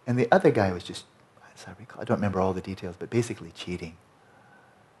 And the other guy was just, as I recall, I don't remember all the details, but basically cheating.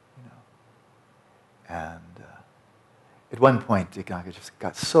 And at one point, Dignaga just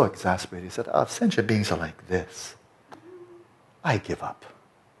got so exasperated. He said, if sentient beings are like this, I give up.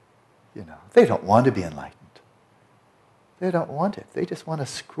 They don't want to be enlightened. They don't want it. They just want to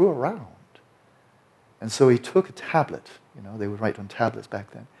screw around. And so he took a tablet. They would write on tablets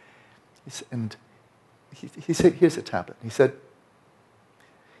back then. And he said, here's a tablet. He said,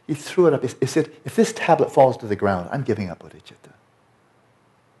 he threw it up. He said, if this tablet falls to the ground, I'm giving up bodhicitta.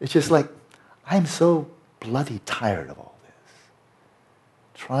 It's just like, I'm so bloody tired of all this.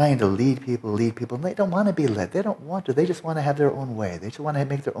 Trying to lead people, and they don't want to be led. They don't want to. They just want to have their own way. They just want to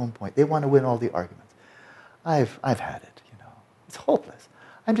make their own point. They want to win all the arguments. I've had it, It's hopeless.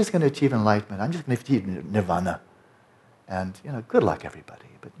 I'm just going to achieve enlightenment. I'm just going to achieve nirvana. And, good luck, everybody.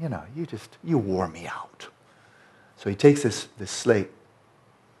 But, you wore me out. So he takes this slate,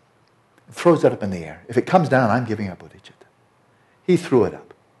 throws it up in the air. If it comes down, I'm giving up bodhicitta. He threw it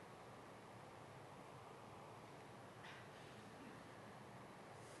up.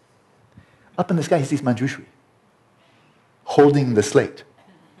 Up in the sky, he sees Manjushri holding the slate.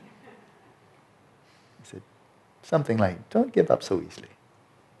 He said something like, don't give up so easily.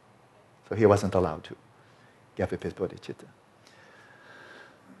 So he wasn't allowed to give up his bodhicitta.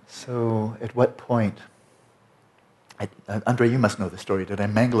 So at what point, Andre, you must know the story. Did I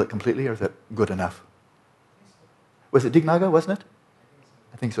mangle it completely, or is it good enough? Was it Dignaga, wasn't it?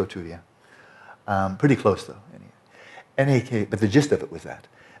 I think so too, yeah. Pretty close though. Any case, but the gist of it was that.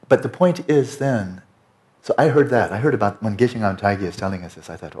 But the point is then, so I heard that. I heard about when Geshe Ngam Taigi is telling us this,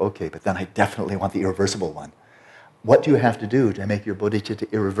 I thought, okay, but then I definitely want the irreversible one. What do you have to do to make your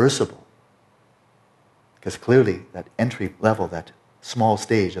bodhicitta irreversible? Because clearly that entry level, that small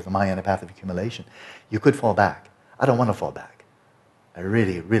stage of the Mahayana path of accumulation, you could fall back. I don't want to fall back. I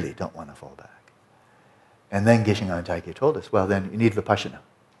really, really don't want to fall back. And then Geshe Ngam Taigi told us, well then you need vipassana.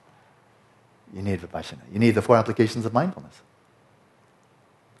 You need vipassana. You need the 4 applications of mindfulness.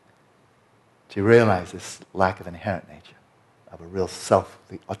 To realize this lack of inherent nature, of a real self,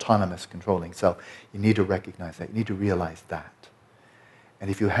 the autonomous, controlling self, you need to recognize that. You need to realize that.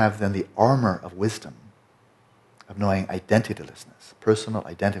 And if you have then the armor of wisdom, of knowing identitylessness, personal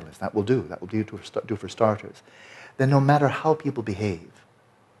identitylessness, that will do. That will do for starters. Then no matter how people behave,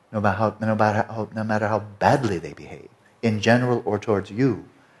 no matter how badly they behave, in general or towards you,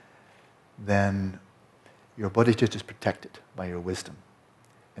 then your bodhicitta is protected by your wisdom.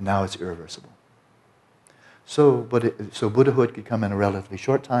 And now it's irreversible. So Buddhahood could come in a relatively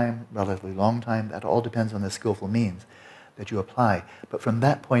short time, relatively long time. That all depends on the skillful means that you apply. But from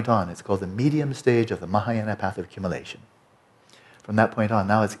that point on, it's called the medium stage of the Mahayana path of accumulation. From that point on,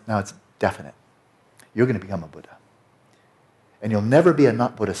 now it's definite. You're going to become a Buddha. And you'll never be a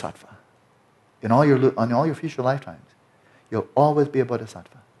not bodhisattva. On all your future lifetimes, you'll always be a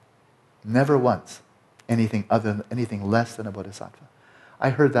bodhisattva. Never once anything less than a bodhisattva. I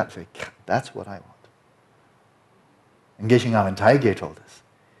heard that say, that's what I want. And Geshe Ngam Taigi told us,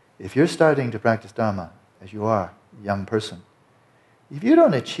 if you're starting to practice Dharma, as you are, a young person, if you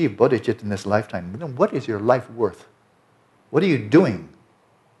don't achieve bodhicitta in this lifetime, then what is your life worth? What are you doing?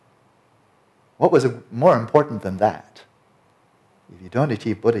 What was more important than that? If you don't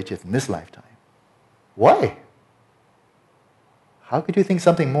achieve bodhicitta in this lifetime, why? How could you think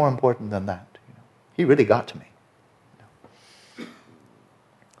something more important than that? He really got to me.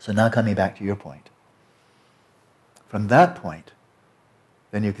 So now coming back to your point. From that point,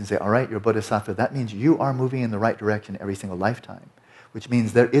 then you can say, all right, you're a bodhisattva. That means you are moving in the right direction every single lifetime, which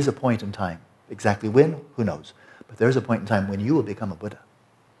means there is a point in time. Exactly when? Who knows? But there's a point in time when you will become a Buddha.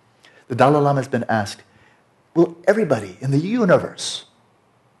 The Dalai Lama has been asked, will everybody in the universe,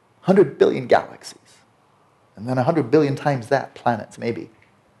 100 billion galaxies, and then 100 billion times that, planets maybe,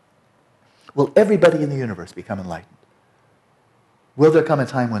 will everybody in the universe become enlightened? Will there come a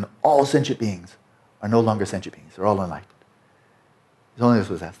time when all sentient beings are no longer sentient beings? They're all enlightened. His Holiness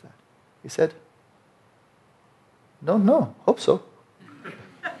was asked that. He said, don't know. Hope so.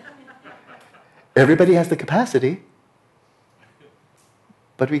 Everybody has the capacity,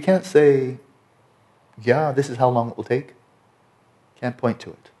 but we can't say, yeah, this is how long it will take. Can't point to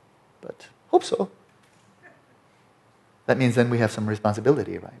it, but hope so. That means then we have some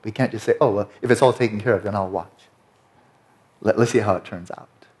responsibility, right? We can't just say, oh, well, if it's all taken care of, then I'll watch. Let's see how it turns out.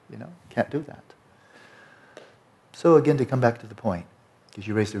 Can't do that. So again, to come back to the point, because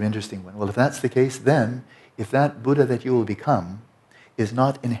you raised an interesting one. Well, if that's the case, then if that Buddha that you will become is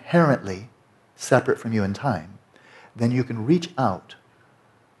not inherently separate from you in time, then you can reach out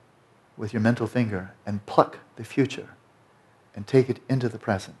with your mental finger and pluck the future and take it into the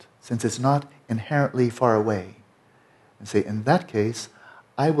present, since it's not inherently far away. And say, in that case,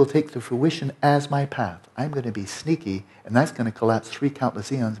 I will take the fruition as my path. I'm going to be sneaky, and that's going to collapse 3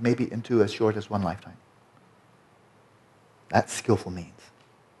 countless eons, maybe into as short as 1 lifetime. That's skillful means.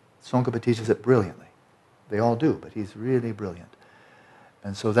 Tsongkhapa teaches it brilliantly. They all do, but he's really brilliant.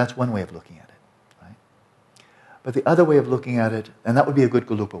 And so that's one way of looking at it, right? But the other way of looking at it, and that would be a good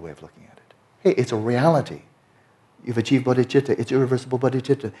Gelugpa way of looking at it. Hey, it's a reality. You've achieved bodhicitta. It's irreversible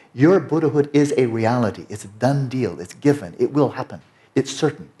bodhicitta. Your Buddhahood is a reality. It's a done deal. It's given. It will happen. It's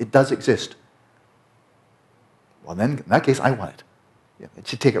certain. It does exist. Well, then, in that case, I want it. Yeah, it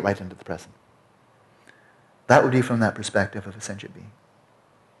should take it right into the present. That would be from that perspective of a sentient being.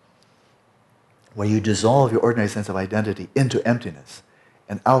 Where you dissolve your ordinary sense of identity into emptiness,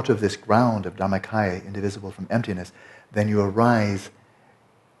 and out of this ground of Dhammakaya, indivisible from emptiness, then you arise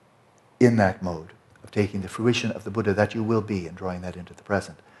in that mode of taking the fruition of the Buddha that you will be and drawing that into the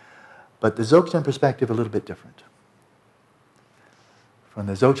present. But the Dzogchen perspective, a little bit different. From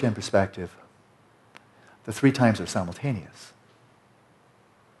the Dzogchen perspective, the 3 times are simultaneous.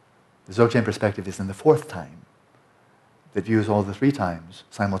 The Dzogchen perspective is in the 4th time that views all the 3 times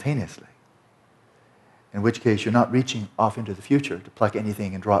simultaneously. In which case, you're not reaching off into the future to pluck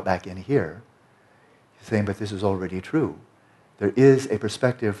anything and draw it back in here. You're saying, but this is already true. There is a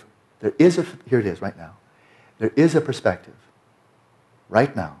perspective, here it is right now. There is a perspective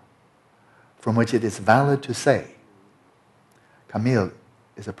right now from which it is valid to say, Camille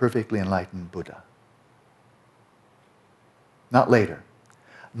is a perfectly enlightened Buddha. Not later.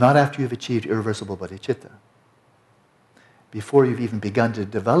 Not after you've achieved irreversible bodhicitta. Before you've even begun to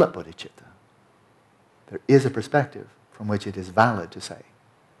develop bodhicitta. There is a perspective from which it is valid to say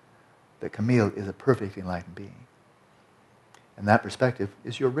that Camille is a perfectly enlightened being. And that perspective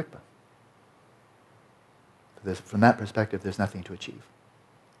is your Rigpa. From that perspective, there's nothing to achieve.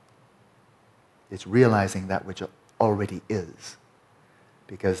 It's realizing that which already is.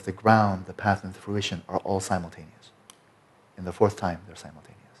 Because the ground, the path, and the fruition are all simultaneous. In the 4th time, they're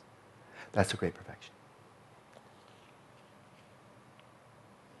simultaneous. That's a great perfection.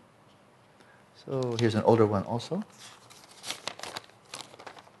 So here's an older one also.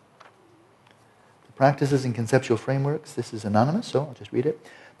 The practices and conceptual frameworks. This is anonymous, so I'll just read it.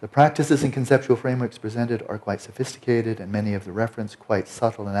 The practices and conceptual frameworks presented are quite sophisticated and many of the reference quite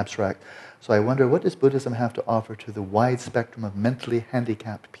subtle and abstract. So I wonder, what does Buddhism have to offer to the wide spectrum of mentally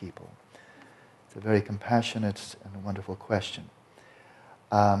handicapped people? It's a very compassionate and wonderful question.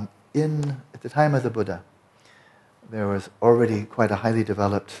 At the time of the Buddha, there was already quite a highly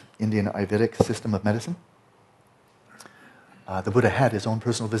developed Indian Ayurvedic system of medicine. The Buddha had his own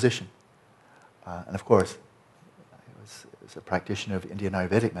personal physician. And of course, he was a practitioner of Indian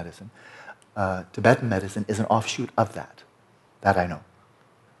Ayurvedic medicine. Tibetan medicine is an offshoot of that. That I know.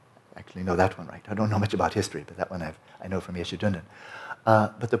 I actually know that one right. I don't know much about history, but that one I know from Yeshe Dundan.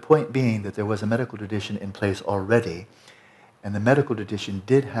 But the point being that there was a medical tradition in place already, and the medical tradition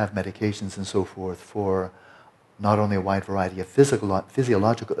did have medications and so forth for not only a wide variety of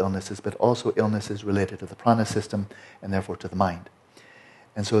physiological illnesses, but also illnesses related to the prana system and therefore to the mind.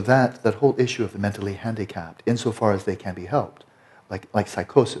 And so that whole issue of the mentally handicapped, insofar as they can be helped, like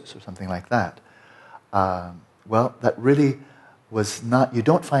psychosis or something like that, well, that really was not, you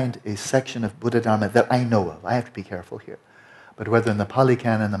don't find a section of Buddha Dharma that I know of, I have to be careful here, but whether in the Pali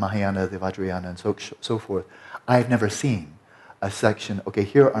Canon, the Mahayana, the Vajrayana, and so forth, I've never seen a section, okay,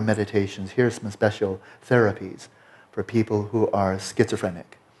 here are meditations, here's some special therapies for people who are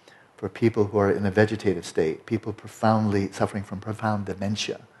schizophrenic, for people who are in a vegetative state, people suffering from profound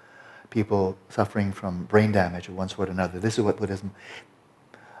dementia, people suffering from brain damage of one sort or another. This is what Buddhism...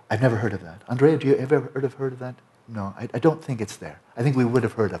 I've never heard of that. Andrea, do you ever heard of that? No, I don't think it's there. I think we would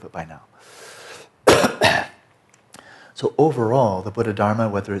have heard of it by now. So overall, the Buddha Dharma,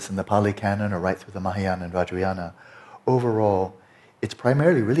 whether it's in the Pali Canon or right through the Mahayana and Vajrayana, overall, it's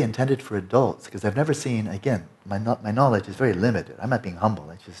primarily really intended for adults, because I've never seen, again, my knowledge is very limited. I'm not being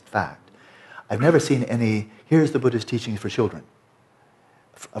humble, it's just fact. I've never seen any, here's the Buddha's teachings for children,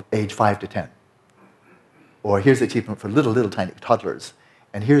 of age 5 to 10. Or here's the teaching for little tiny toddlers.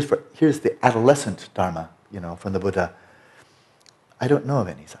 And here's the adolescent Dharma, from the Buddha. I don't know of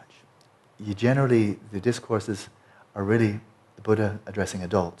any such. Generally, the discourses are really the Buddha addressing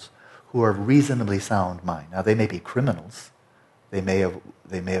adults who are reasonably sound mind. Now, they may be criminals. They may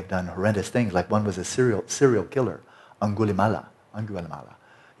have done horrendous things. Like one was a serial killer, Angulimala.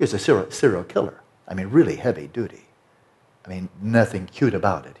 He was a serial killer. I mean, really heavy duty. I mean, nothing cute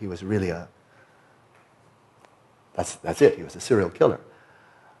about it. He was really that's it. He was a serial killer.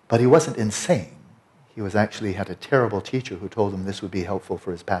 But he wasn't insane. He actually had a terrible teacher who told him this would be helpful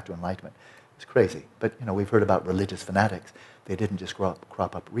for his path to enlightenment. It's crazy. But, we've heard about religious fanatics. They didn't just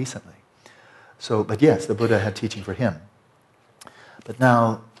crop up recently. But yes, the Buddha had teaching for him. But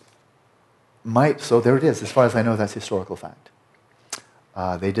now, so there it is. As far as I know, that's historical fact.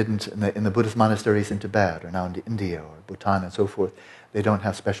 They didn't, in the Buddhist monasteries in Tibet, or now in India, or Bhutan, and so forth, they don't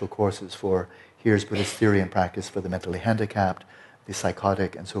have special courses for, here's Buddhist theory and practice for the mentally handicapped, the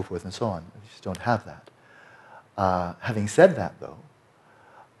psychotic, and so forth and so on. They just don't have that. Having said that, though,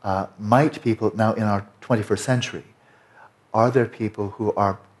 might people, now in our 21st century, are there people who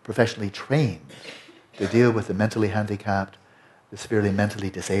are professionally trained to deal with the mentally handicapped, the severely mentally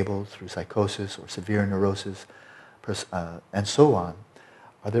disabled through psychosis or severe neurosis, and so on?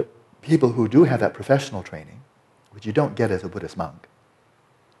 Are there people who do have that professional training, which you don't get as a Buddhist monk,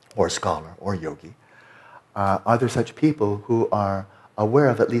 or scholar, or yogi? Are there such people who are aware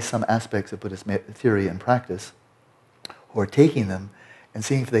of at least some aspects of Buddhist theory and practice, who are taking them and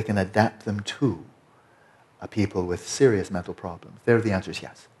seeing if they can adapt them to people with serious mental problems? There, the answer is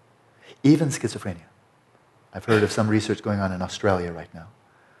yes. Even schizophrenia. I've heard of some research going on in Australia right now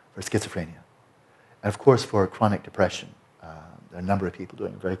for schizophrenia. And of course, for chronic depression, there are a number of people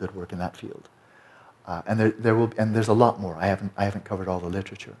doing very good work in that field. And there's a lot more. I haven't covered all the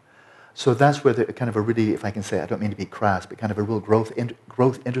literature. So that's where the kind of a really, if I can say, I don't mean to be crass, but kind of a real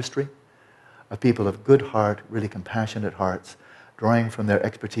growth industry of people of good heart, really compassionate hearts, drawing from their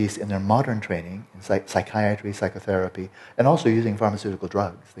expertise in their modern training in psychiatry, psychotherapy, and also using pharmaceutical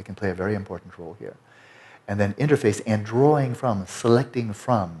drugs. They can play a very important role here. And then interface and drawing from, selecting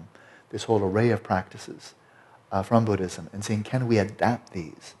from this whole array of practices from Buddhism and saying, can we adapt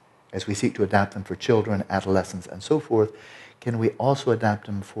these as we seek to adapt them for children, adolescents, and so forth? Can we also adapt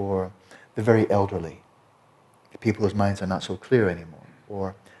them for the very elderly, the people whose minds are not so clear anymore,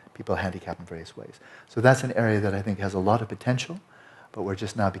 or people handicapped in various ways? So that's an area that I think has a lot of potential, but we're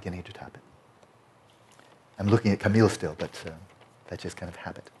just now beginning to tap it. I'm looking at Camille still, but that's just kind of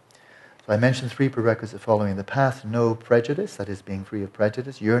habit. So I mentioned 3 prerequisites following the path: no prejudice, that is being free of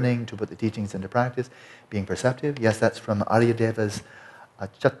prejudice; yearning to put the teachings into practice; being perceptive. Yes, that's from Aryadeva's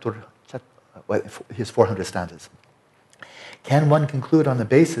his 400 stanzas. Can one conclude on the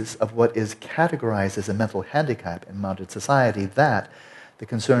basis of what is categorized as a mental handicap in modern society that the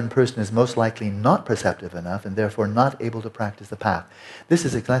concerned person is most likely not perceptive enough and therefore not able to practice the path? This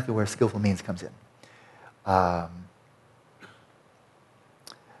is exactly where skillful means comes in.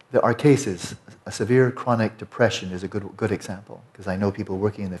 There are cases. A severe chronic depression is a good example, because I know people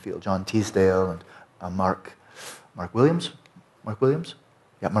working in the field. John Teasdale and Mark Williams. Mark Williams?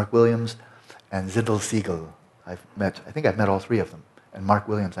 Yeah, Mark Williams and Zindel Siegel. I think I've met all 3 of them. And Mark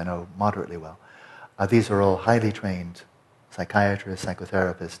Williams I know moderately well. These are all highly trained psychiatrists,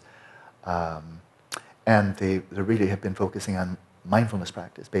 psychotherapists, and they really have been focusing on mindfulness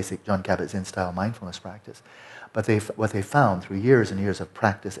practice, basic Jon Kabat-Zinn style mindfulness practice. But what they found through years and years of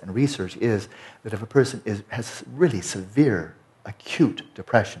practice and research is that if a person has really severe, acute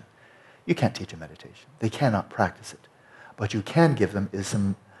depression, you can't teach them meditation. They cannot practice it. What you can give them is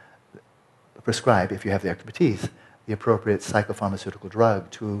prescribe, if you have the expertise, the appropriate psychopharmaceutical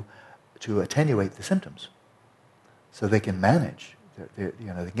drug to attenuate the symptoms, so they can manage. They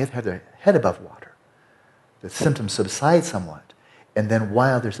can have their head above water. The symptoms subside somewhat, and then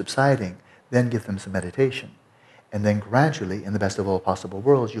while they're subsiding, then give them some meditation. And then gradually, in the best of all possible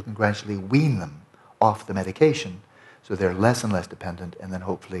worlds, you can gradually wean them off the medication so they're less and less dependent, and then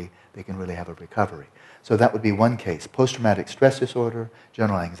hopefully they can really have a recovery. So that would be one case. Post-traumatic stress disorder,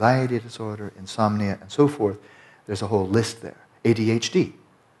 general anxiety disorder, insomnia, and so forth. There's a whole list there. ADHD.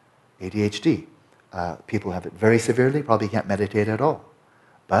 People have it very severely, probably can't meditate at all.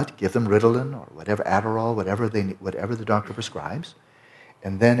 But give them Ritalin or whatever, Adderall, whatever the doctor prescribes.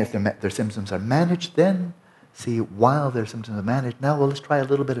 And then if their symptoms are managed, then see, while their symptoms are managed, now let's try a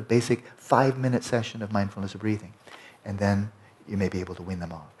little bit of basic 5-minute session of mindfulness of breathing. And then you may be able to wean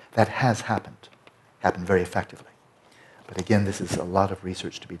them off. That has happened very effectively. But again, this is a lot of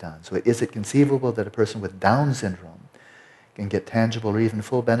research to be done. So is it conceivable that a person with Down syndrome can get tangible or even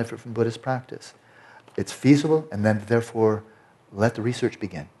full benefit from Buddhist practice? It's feasible, and then therefore let the research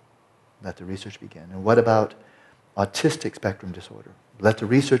begin. Let the research begin. And what about autistic spectrum disorder? Let the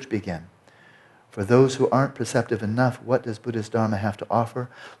research begin. For those who aren't perceptive enough, what does Buddhist Dharma have to offer?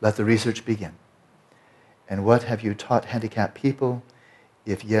 Let the research begin. And what have you taught handicapped people?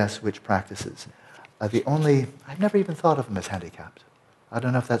 If yes, which practices? I've never even thought of them as handicapped. I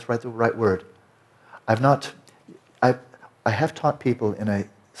don't know if that's the right word. I have taught people in a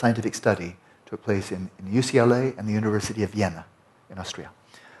scientific study took place in UCLA and the University of Vienna in Austria.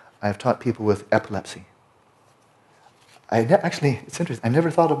 I have taught people with epilepsy. Actually, it's interesting. I never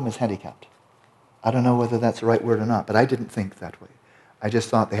thought of them as handicapped. I don't know whether that's the right word or not, but I didn't think that way. I just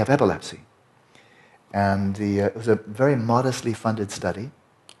thought they have epilepsy. And it was a very modestly funded study,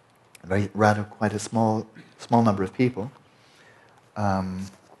 quite a small number of people.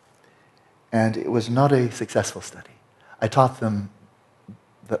 And it was not a successful study. I taught them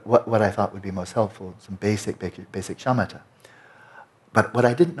what I thought would be most helpful, some basic shamatha. But what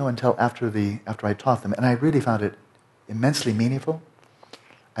I didn't know until after I taught them, and I really found it immensely meaningful.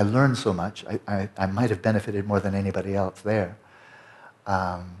 I learned so much. I might have benefited more than anybody else there.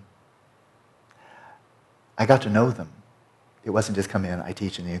 I got to know them. It wasn't just come in, I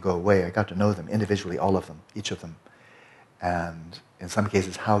teach, and then you go away. I got to know them individually, all of them, each of them. And in some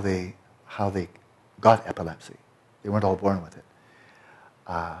cases, how they got epilepsy. They weren't all born with it.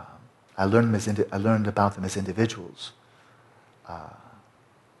 I learned about them as individuals.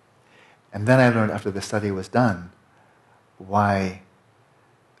 And then I learned after the study was done why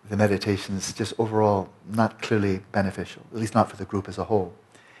the meditation's just overall not clearly beneficial, at least not for the group as a whole,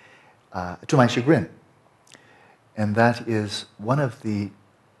 to my chagrin. And that is one of there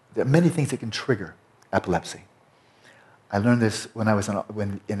are many things that can trigger epilepsy. I learned this when I was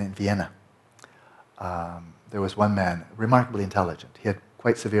in Vienna. There was one man, remarkably intelligent. He had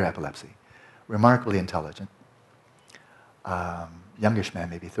quite severe epilepsy. Remarkably intelligent. Youngish man,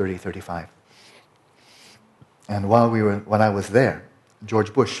 maybe 30, 35. And when I was there,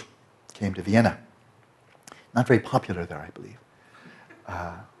 George Bush came to Vienna. Not very popular there, I believe.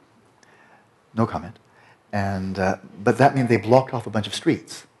 No comment. But that means they blocked off a bunch of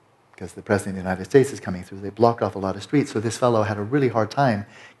streets because the President of the United States is coming through. They blocked off a lot of streets. So this fellow had a really hard time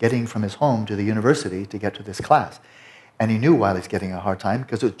getting from his home to the university to get to this class. And he knew why he was getting a hard time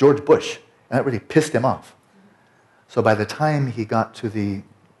because it was George Bush. And that really pissed him off. So by the time he got to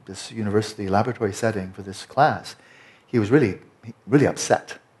this university laboratory setting for this class, he was really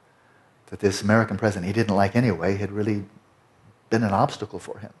upset that this American president he didn't like anyway had really been an obstacle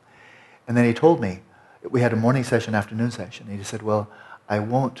for him. And then he told me, we had a morning session, afternoon session. And he said, well, I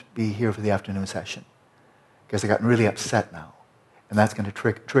won't be here for the afternoon session because I got really upset now. And that's going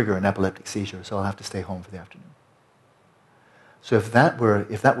to trigger an epileptic seizure, so I'll have to stay home for the afternoon. So if that were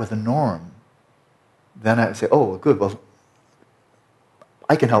the norm, then I would say, oh, good, well,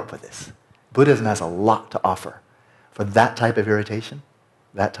 I can help with this. Buddhism has a lot to offer for that type of irritation,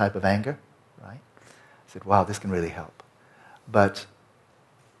 that type of anger, right? I said, wow, this can really help. But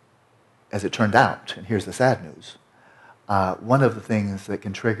as it turned out, and here's the sad news, one of the things that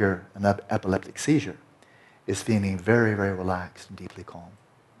can trigger an epileptic seizure is feeling very, very relaxed and deeply calm.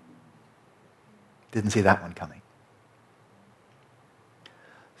 Didn't see that one coming.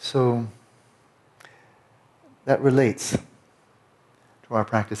 So that relates to our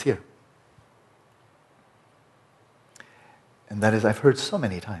practice here. And that is, I've heard so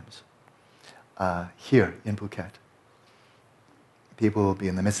many times here in Phuket, people will be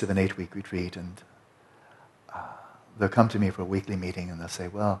in the midst of an 8-week retreat and they'll come to me for a weekly meeting and they'll say,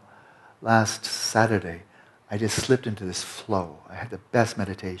 well, last Saturday I just slipped into this flow. I had the best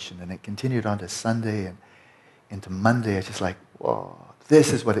meditation and it continued on to Sunday and into Monday. It's just like, whoa,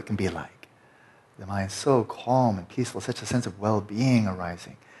 this is what it can be like. The mind's so calm and peaceful, such a sense of well-being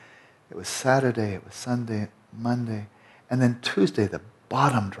arising. It was Saturday, it was Sunday, Monday, and then Tuesday the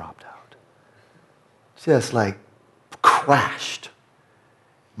bottom dropped out. Just like crashed.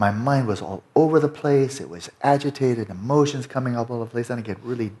 My mind was all over the place. It was agitated, emotions coming up all over the place. Then I'd get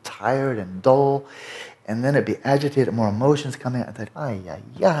really tired and dull. And then it'd be agitated, more emotions coming out. I thought,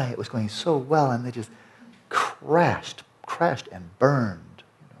 ay, it was going so well. And they just crashed and burned.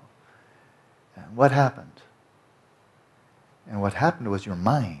 And what happened? And what happened was your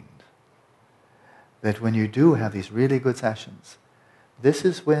mind. That when you do have these really good sessions, this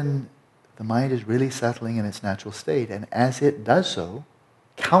is when the mind is really settling in its natural state. And as it does so,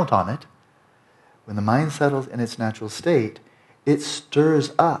 count on it, when the mind settles in its natural state, it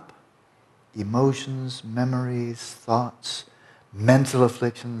stirs up emotions, memories, thoughts, mental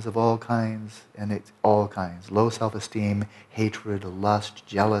afflictions of all kinds, and it's all kinds. Low self-esteem, hatred, lust,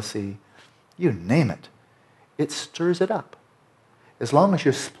 jealousy, you name it. It stirs it up. As long as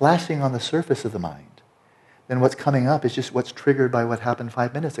you're splashing on the surface of the mind, then what's coming up is just what's triggered by what happened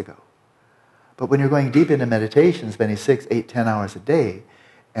 5 minutes ago. But when you're going deep into meditation, spending 6, 8, 10 hours a day,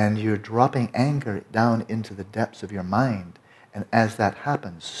 and you're dropping anger down into the depths of your mind, and as that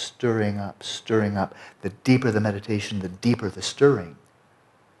happens, stirring up, the deeper the meditation, the deeper the stirring,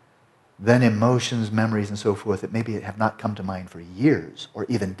 then emotions, memories, and so forth that maybe have not come to mind for years or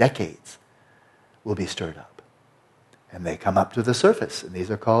even decades will be stirred up. And they come up to the surface, and these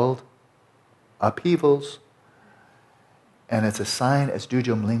are called upheavals. And it's a sign, as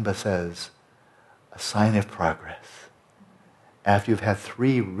Dujom Lingpa says, a sign of progress. After you've had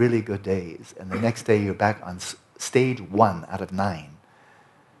 3 really good days, and the next day you're back on stage 1 out of 9,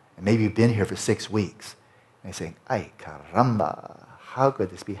 and maybe you've been here for 6 weeks, and you're saying, ay, caramba, how could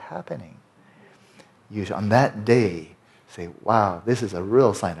this be happening? You, on that day, say, wow, this is a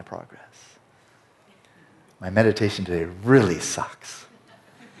real sign of progress. My meditation today really sucks.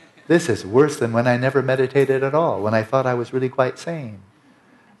 This is worse than when I never meditated at all, when I thought I was really quite sane.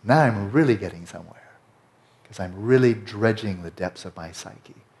 Now I'm really getting somewhere. Because I'm really dredging the depths of my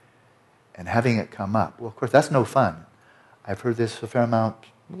psyche. And having it come up, well, of course, that's no fun. I've heard this a fair amount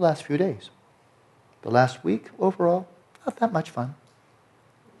the last few days. The last week, overall, not that much fun.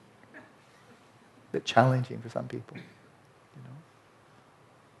 A bit challenging for some people.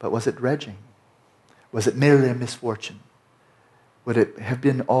 But was it dredging? Was it merely a misfortune? Would it have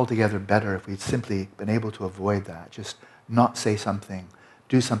been altogether better if we'd simply been able to avoid that, just not say something,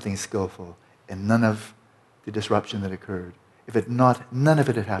 do something skillful, and none of the disruption that occurred? If none of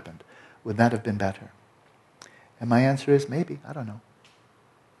it had happened, would that have been better? And my answer is maybe, I don't know.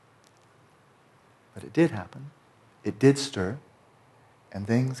 But it did happen. It did stir, and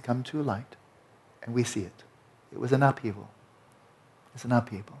things come to light, and we see it. It was an upheaval. It's an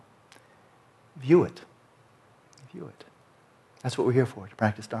upheaval. View it. View it. That's what we're here for, to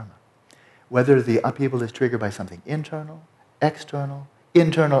practice Dharma. Whether the upheaval is triggered by something internal and external.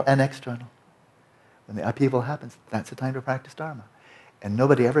 When the upheaval happens, that's the time to practice Dharma. And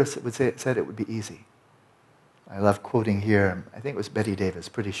nobody ever said it would be easy. I love quoting here, I think it was Betty Davis,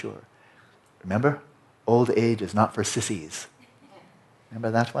 pretty sure. Remember? Old age is not for sissies. Remember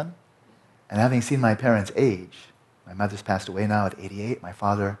that one? And having seen my parents age, my mother's passed away now at 88, my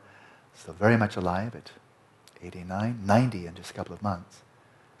father still very much alive at 89, 90 in just a couple of months.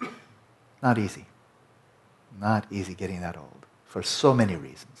 Not easy. Not easy getting that old, for so many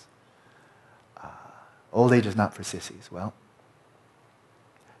reasons. Old age is not for sissies. Well,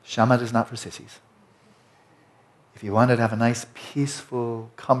 shamatha is not for sissies. If you wanted to have a nice,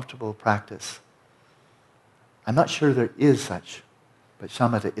 peaceful, comfortable practice, I'm not sure there is such, but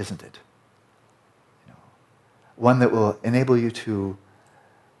shamatha isn't it. You know, one that will enable you to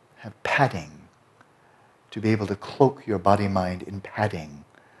have padding, to be able to cloak your body-mind in padding,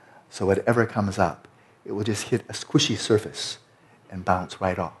 so whatever comes up, it will just hit a squishy surface and bounce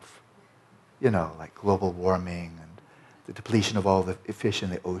right off. You know, like global warming and the depletion of all the fish in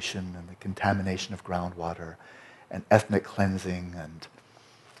the ocean and the contamination of groundwater and ethnic cleansing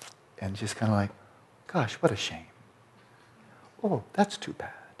and just kind of like, gosh, what a shame. Oh, that's too bad.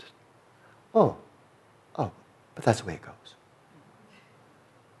 Oh, but that's the way it goes.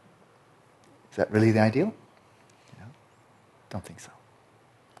 Is that really the ideal? Don't think so.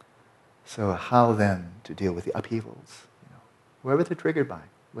 So how then to deal with the upheavals? Wherever they're triggered by,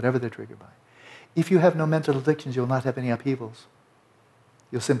 whatever they're triggered by. If you have no mental addictions, you'll not have any upheavals.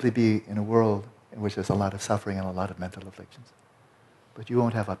 You'll simply be in a world in which there's a lot of suffering and a lot of mental afflictions. But you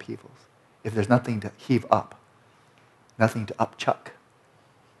won't have upheavals. If there's nothing to heave up, nothing to upchuck,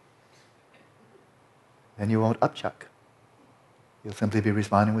 then you won't upchuck. You'll simply be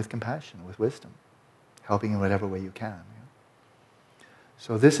responding with compassion, with wisdom, helping in whatever way you can.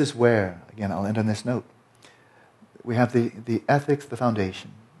 So this is where, again, I'll end on this note. We have the ethics, the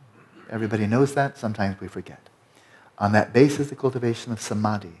foundation. Everybody knows that, sometimes we forget. On that basis, the cultivation of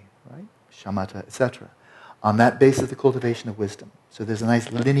samadhi, right? Shamatha, etc. On that basis, the cultivation of wisdom. So there's a nice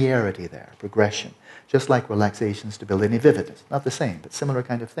linearity there, progression. Just like relaxation, stability, and vividness. Not the same, but similar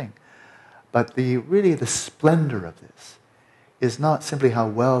kind of thing. But really the splendor of this is not simply how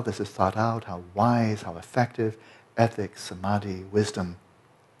well this is thought out, how wise, how effective, ethics, samadhi, wisdom,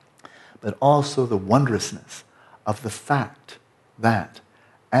 but also the wondrousness of the fact that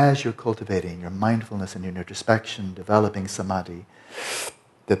as you're cultivating your mindfulness and your introspection, developing samadhi,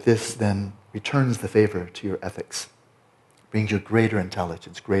 that this then returns the favor to your ethics, brings you greater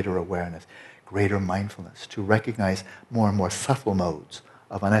intelligence, greater awareness, greater mindfulness to recognize more and more subtle modes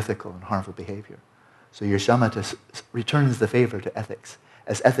of unethical and harmful behavior. So your shamatha returns the favor to ethics.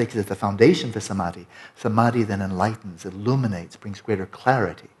 As ethics is the foundation for samadhi, samadhi then enlightens, illuminates, brings greater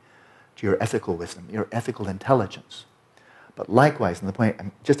clarity to your ethical wisdom, your ethical intelligence. But likewise, and the point,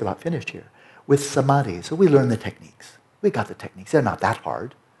 I'm just about finished here, with samadhi, so we learn the techniques. We got the techniques. They're not that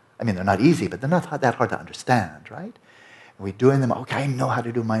hard. I mean, they're not easy, but they're not that hard to understand, right? And we're doing them, okay, I know how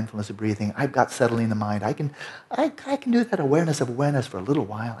to do mindfulness of breathing. I've got settling the mind. I can do that awareness of awareness for a little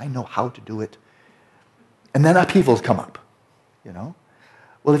while. I know how to do it. And then upheavals come up,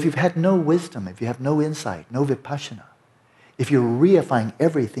 Well, if you've had no wisdom, if you have no insight, no vipassana, if you're reifying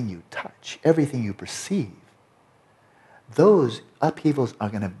everything you touch, everything you perceive, those upheavals are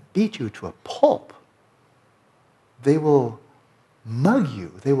going to beat you to a pulp. They will mug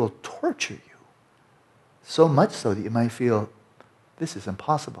you. They will torture you. So much so that you might feel, this is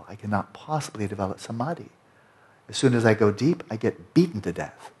impossible. I cannot possibly develop samadhi. As soon as I go deep, I get beaten to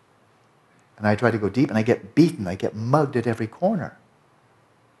death. And I try to go deep and I get beaten. I get mugged at every corner.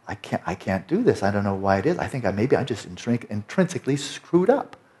 I can't do this. I don't know why it is. I think maybe I'm just intrinsically screwed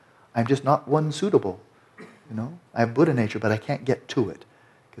up. I'm just not one suitable. I have Buddha nature, but I can't get to it.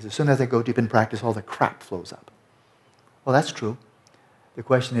 Because as soon as I go deep in practice, all the crap flows up. Well, that's true. The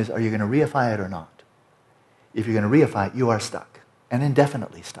question is, are you going to reify it or not? If you're going to reify it, you are stuck, and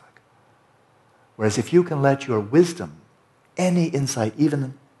indefinitely stuck. Whereas if you can let your wisdom, any insight,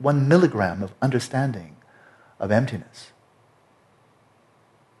 even 1 milligram of understanding of emptiness,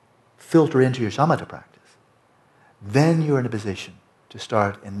 filter into your shamatha practice, then you're in a position to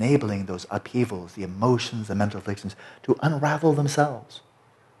start enabling those upheavals, the emotions, the mental afflictions, to unravel themselves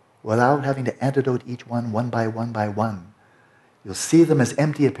without having to antidote each one by one by one. You'll see them as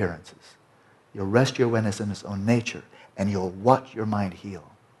empty appearances. You'll rest your awareness in its own nature, and you'll watch your mind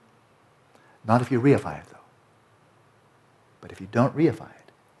heal. Not if you reify it, though. But if you don't reify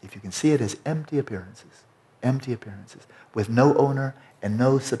it, if you can see it as empty appearances, with no owner and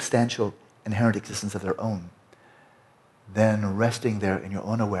no substantial inherent existence of their own, then resting there in your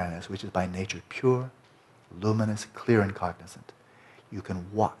own awareness, which is by nature pure, luminous, clear, and cognizant, you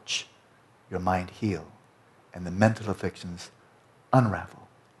can watch your mind heal and the mental afflictions unravel,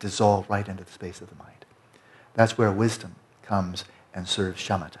 dissolve right into the space of the mind. That's where wisdom comes and serves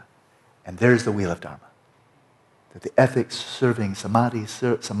shamatha. And there's the wheel of Dharma. That the ethics serving samadhi,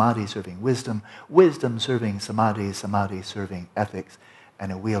 samadhi serving wisdom, wisdom serving samadhi, samadhi serving ethics,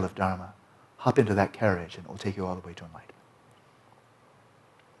 and a wheel of Dharma. Hop into that carriage and it will take you all the way to enlightenment.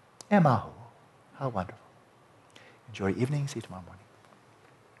 Emaho. How wonderful. Enjoy your evening. See you tomorrow morning.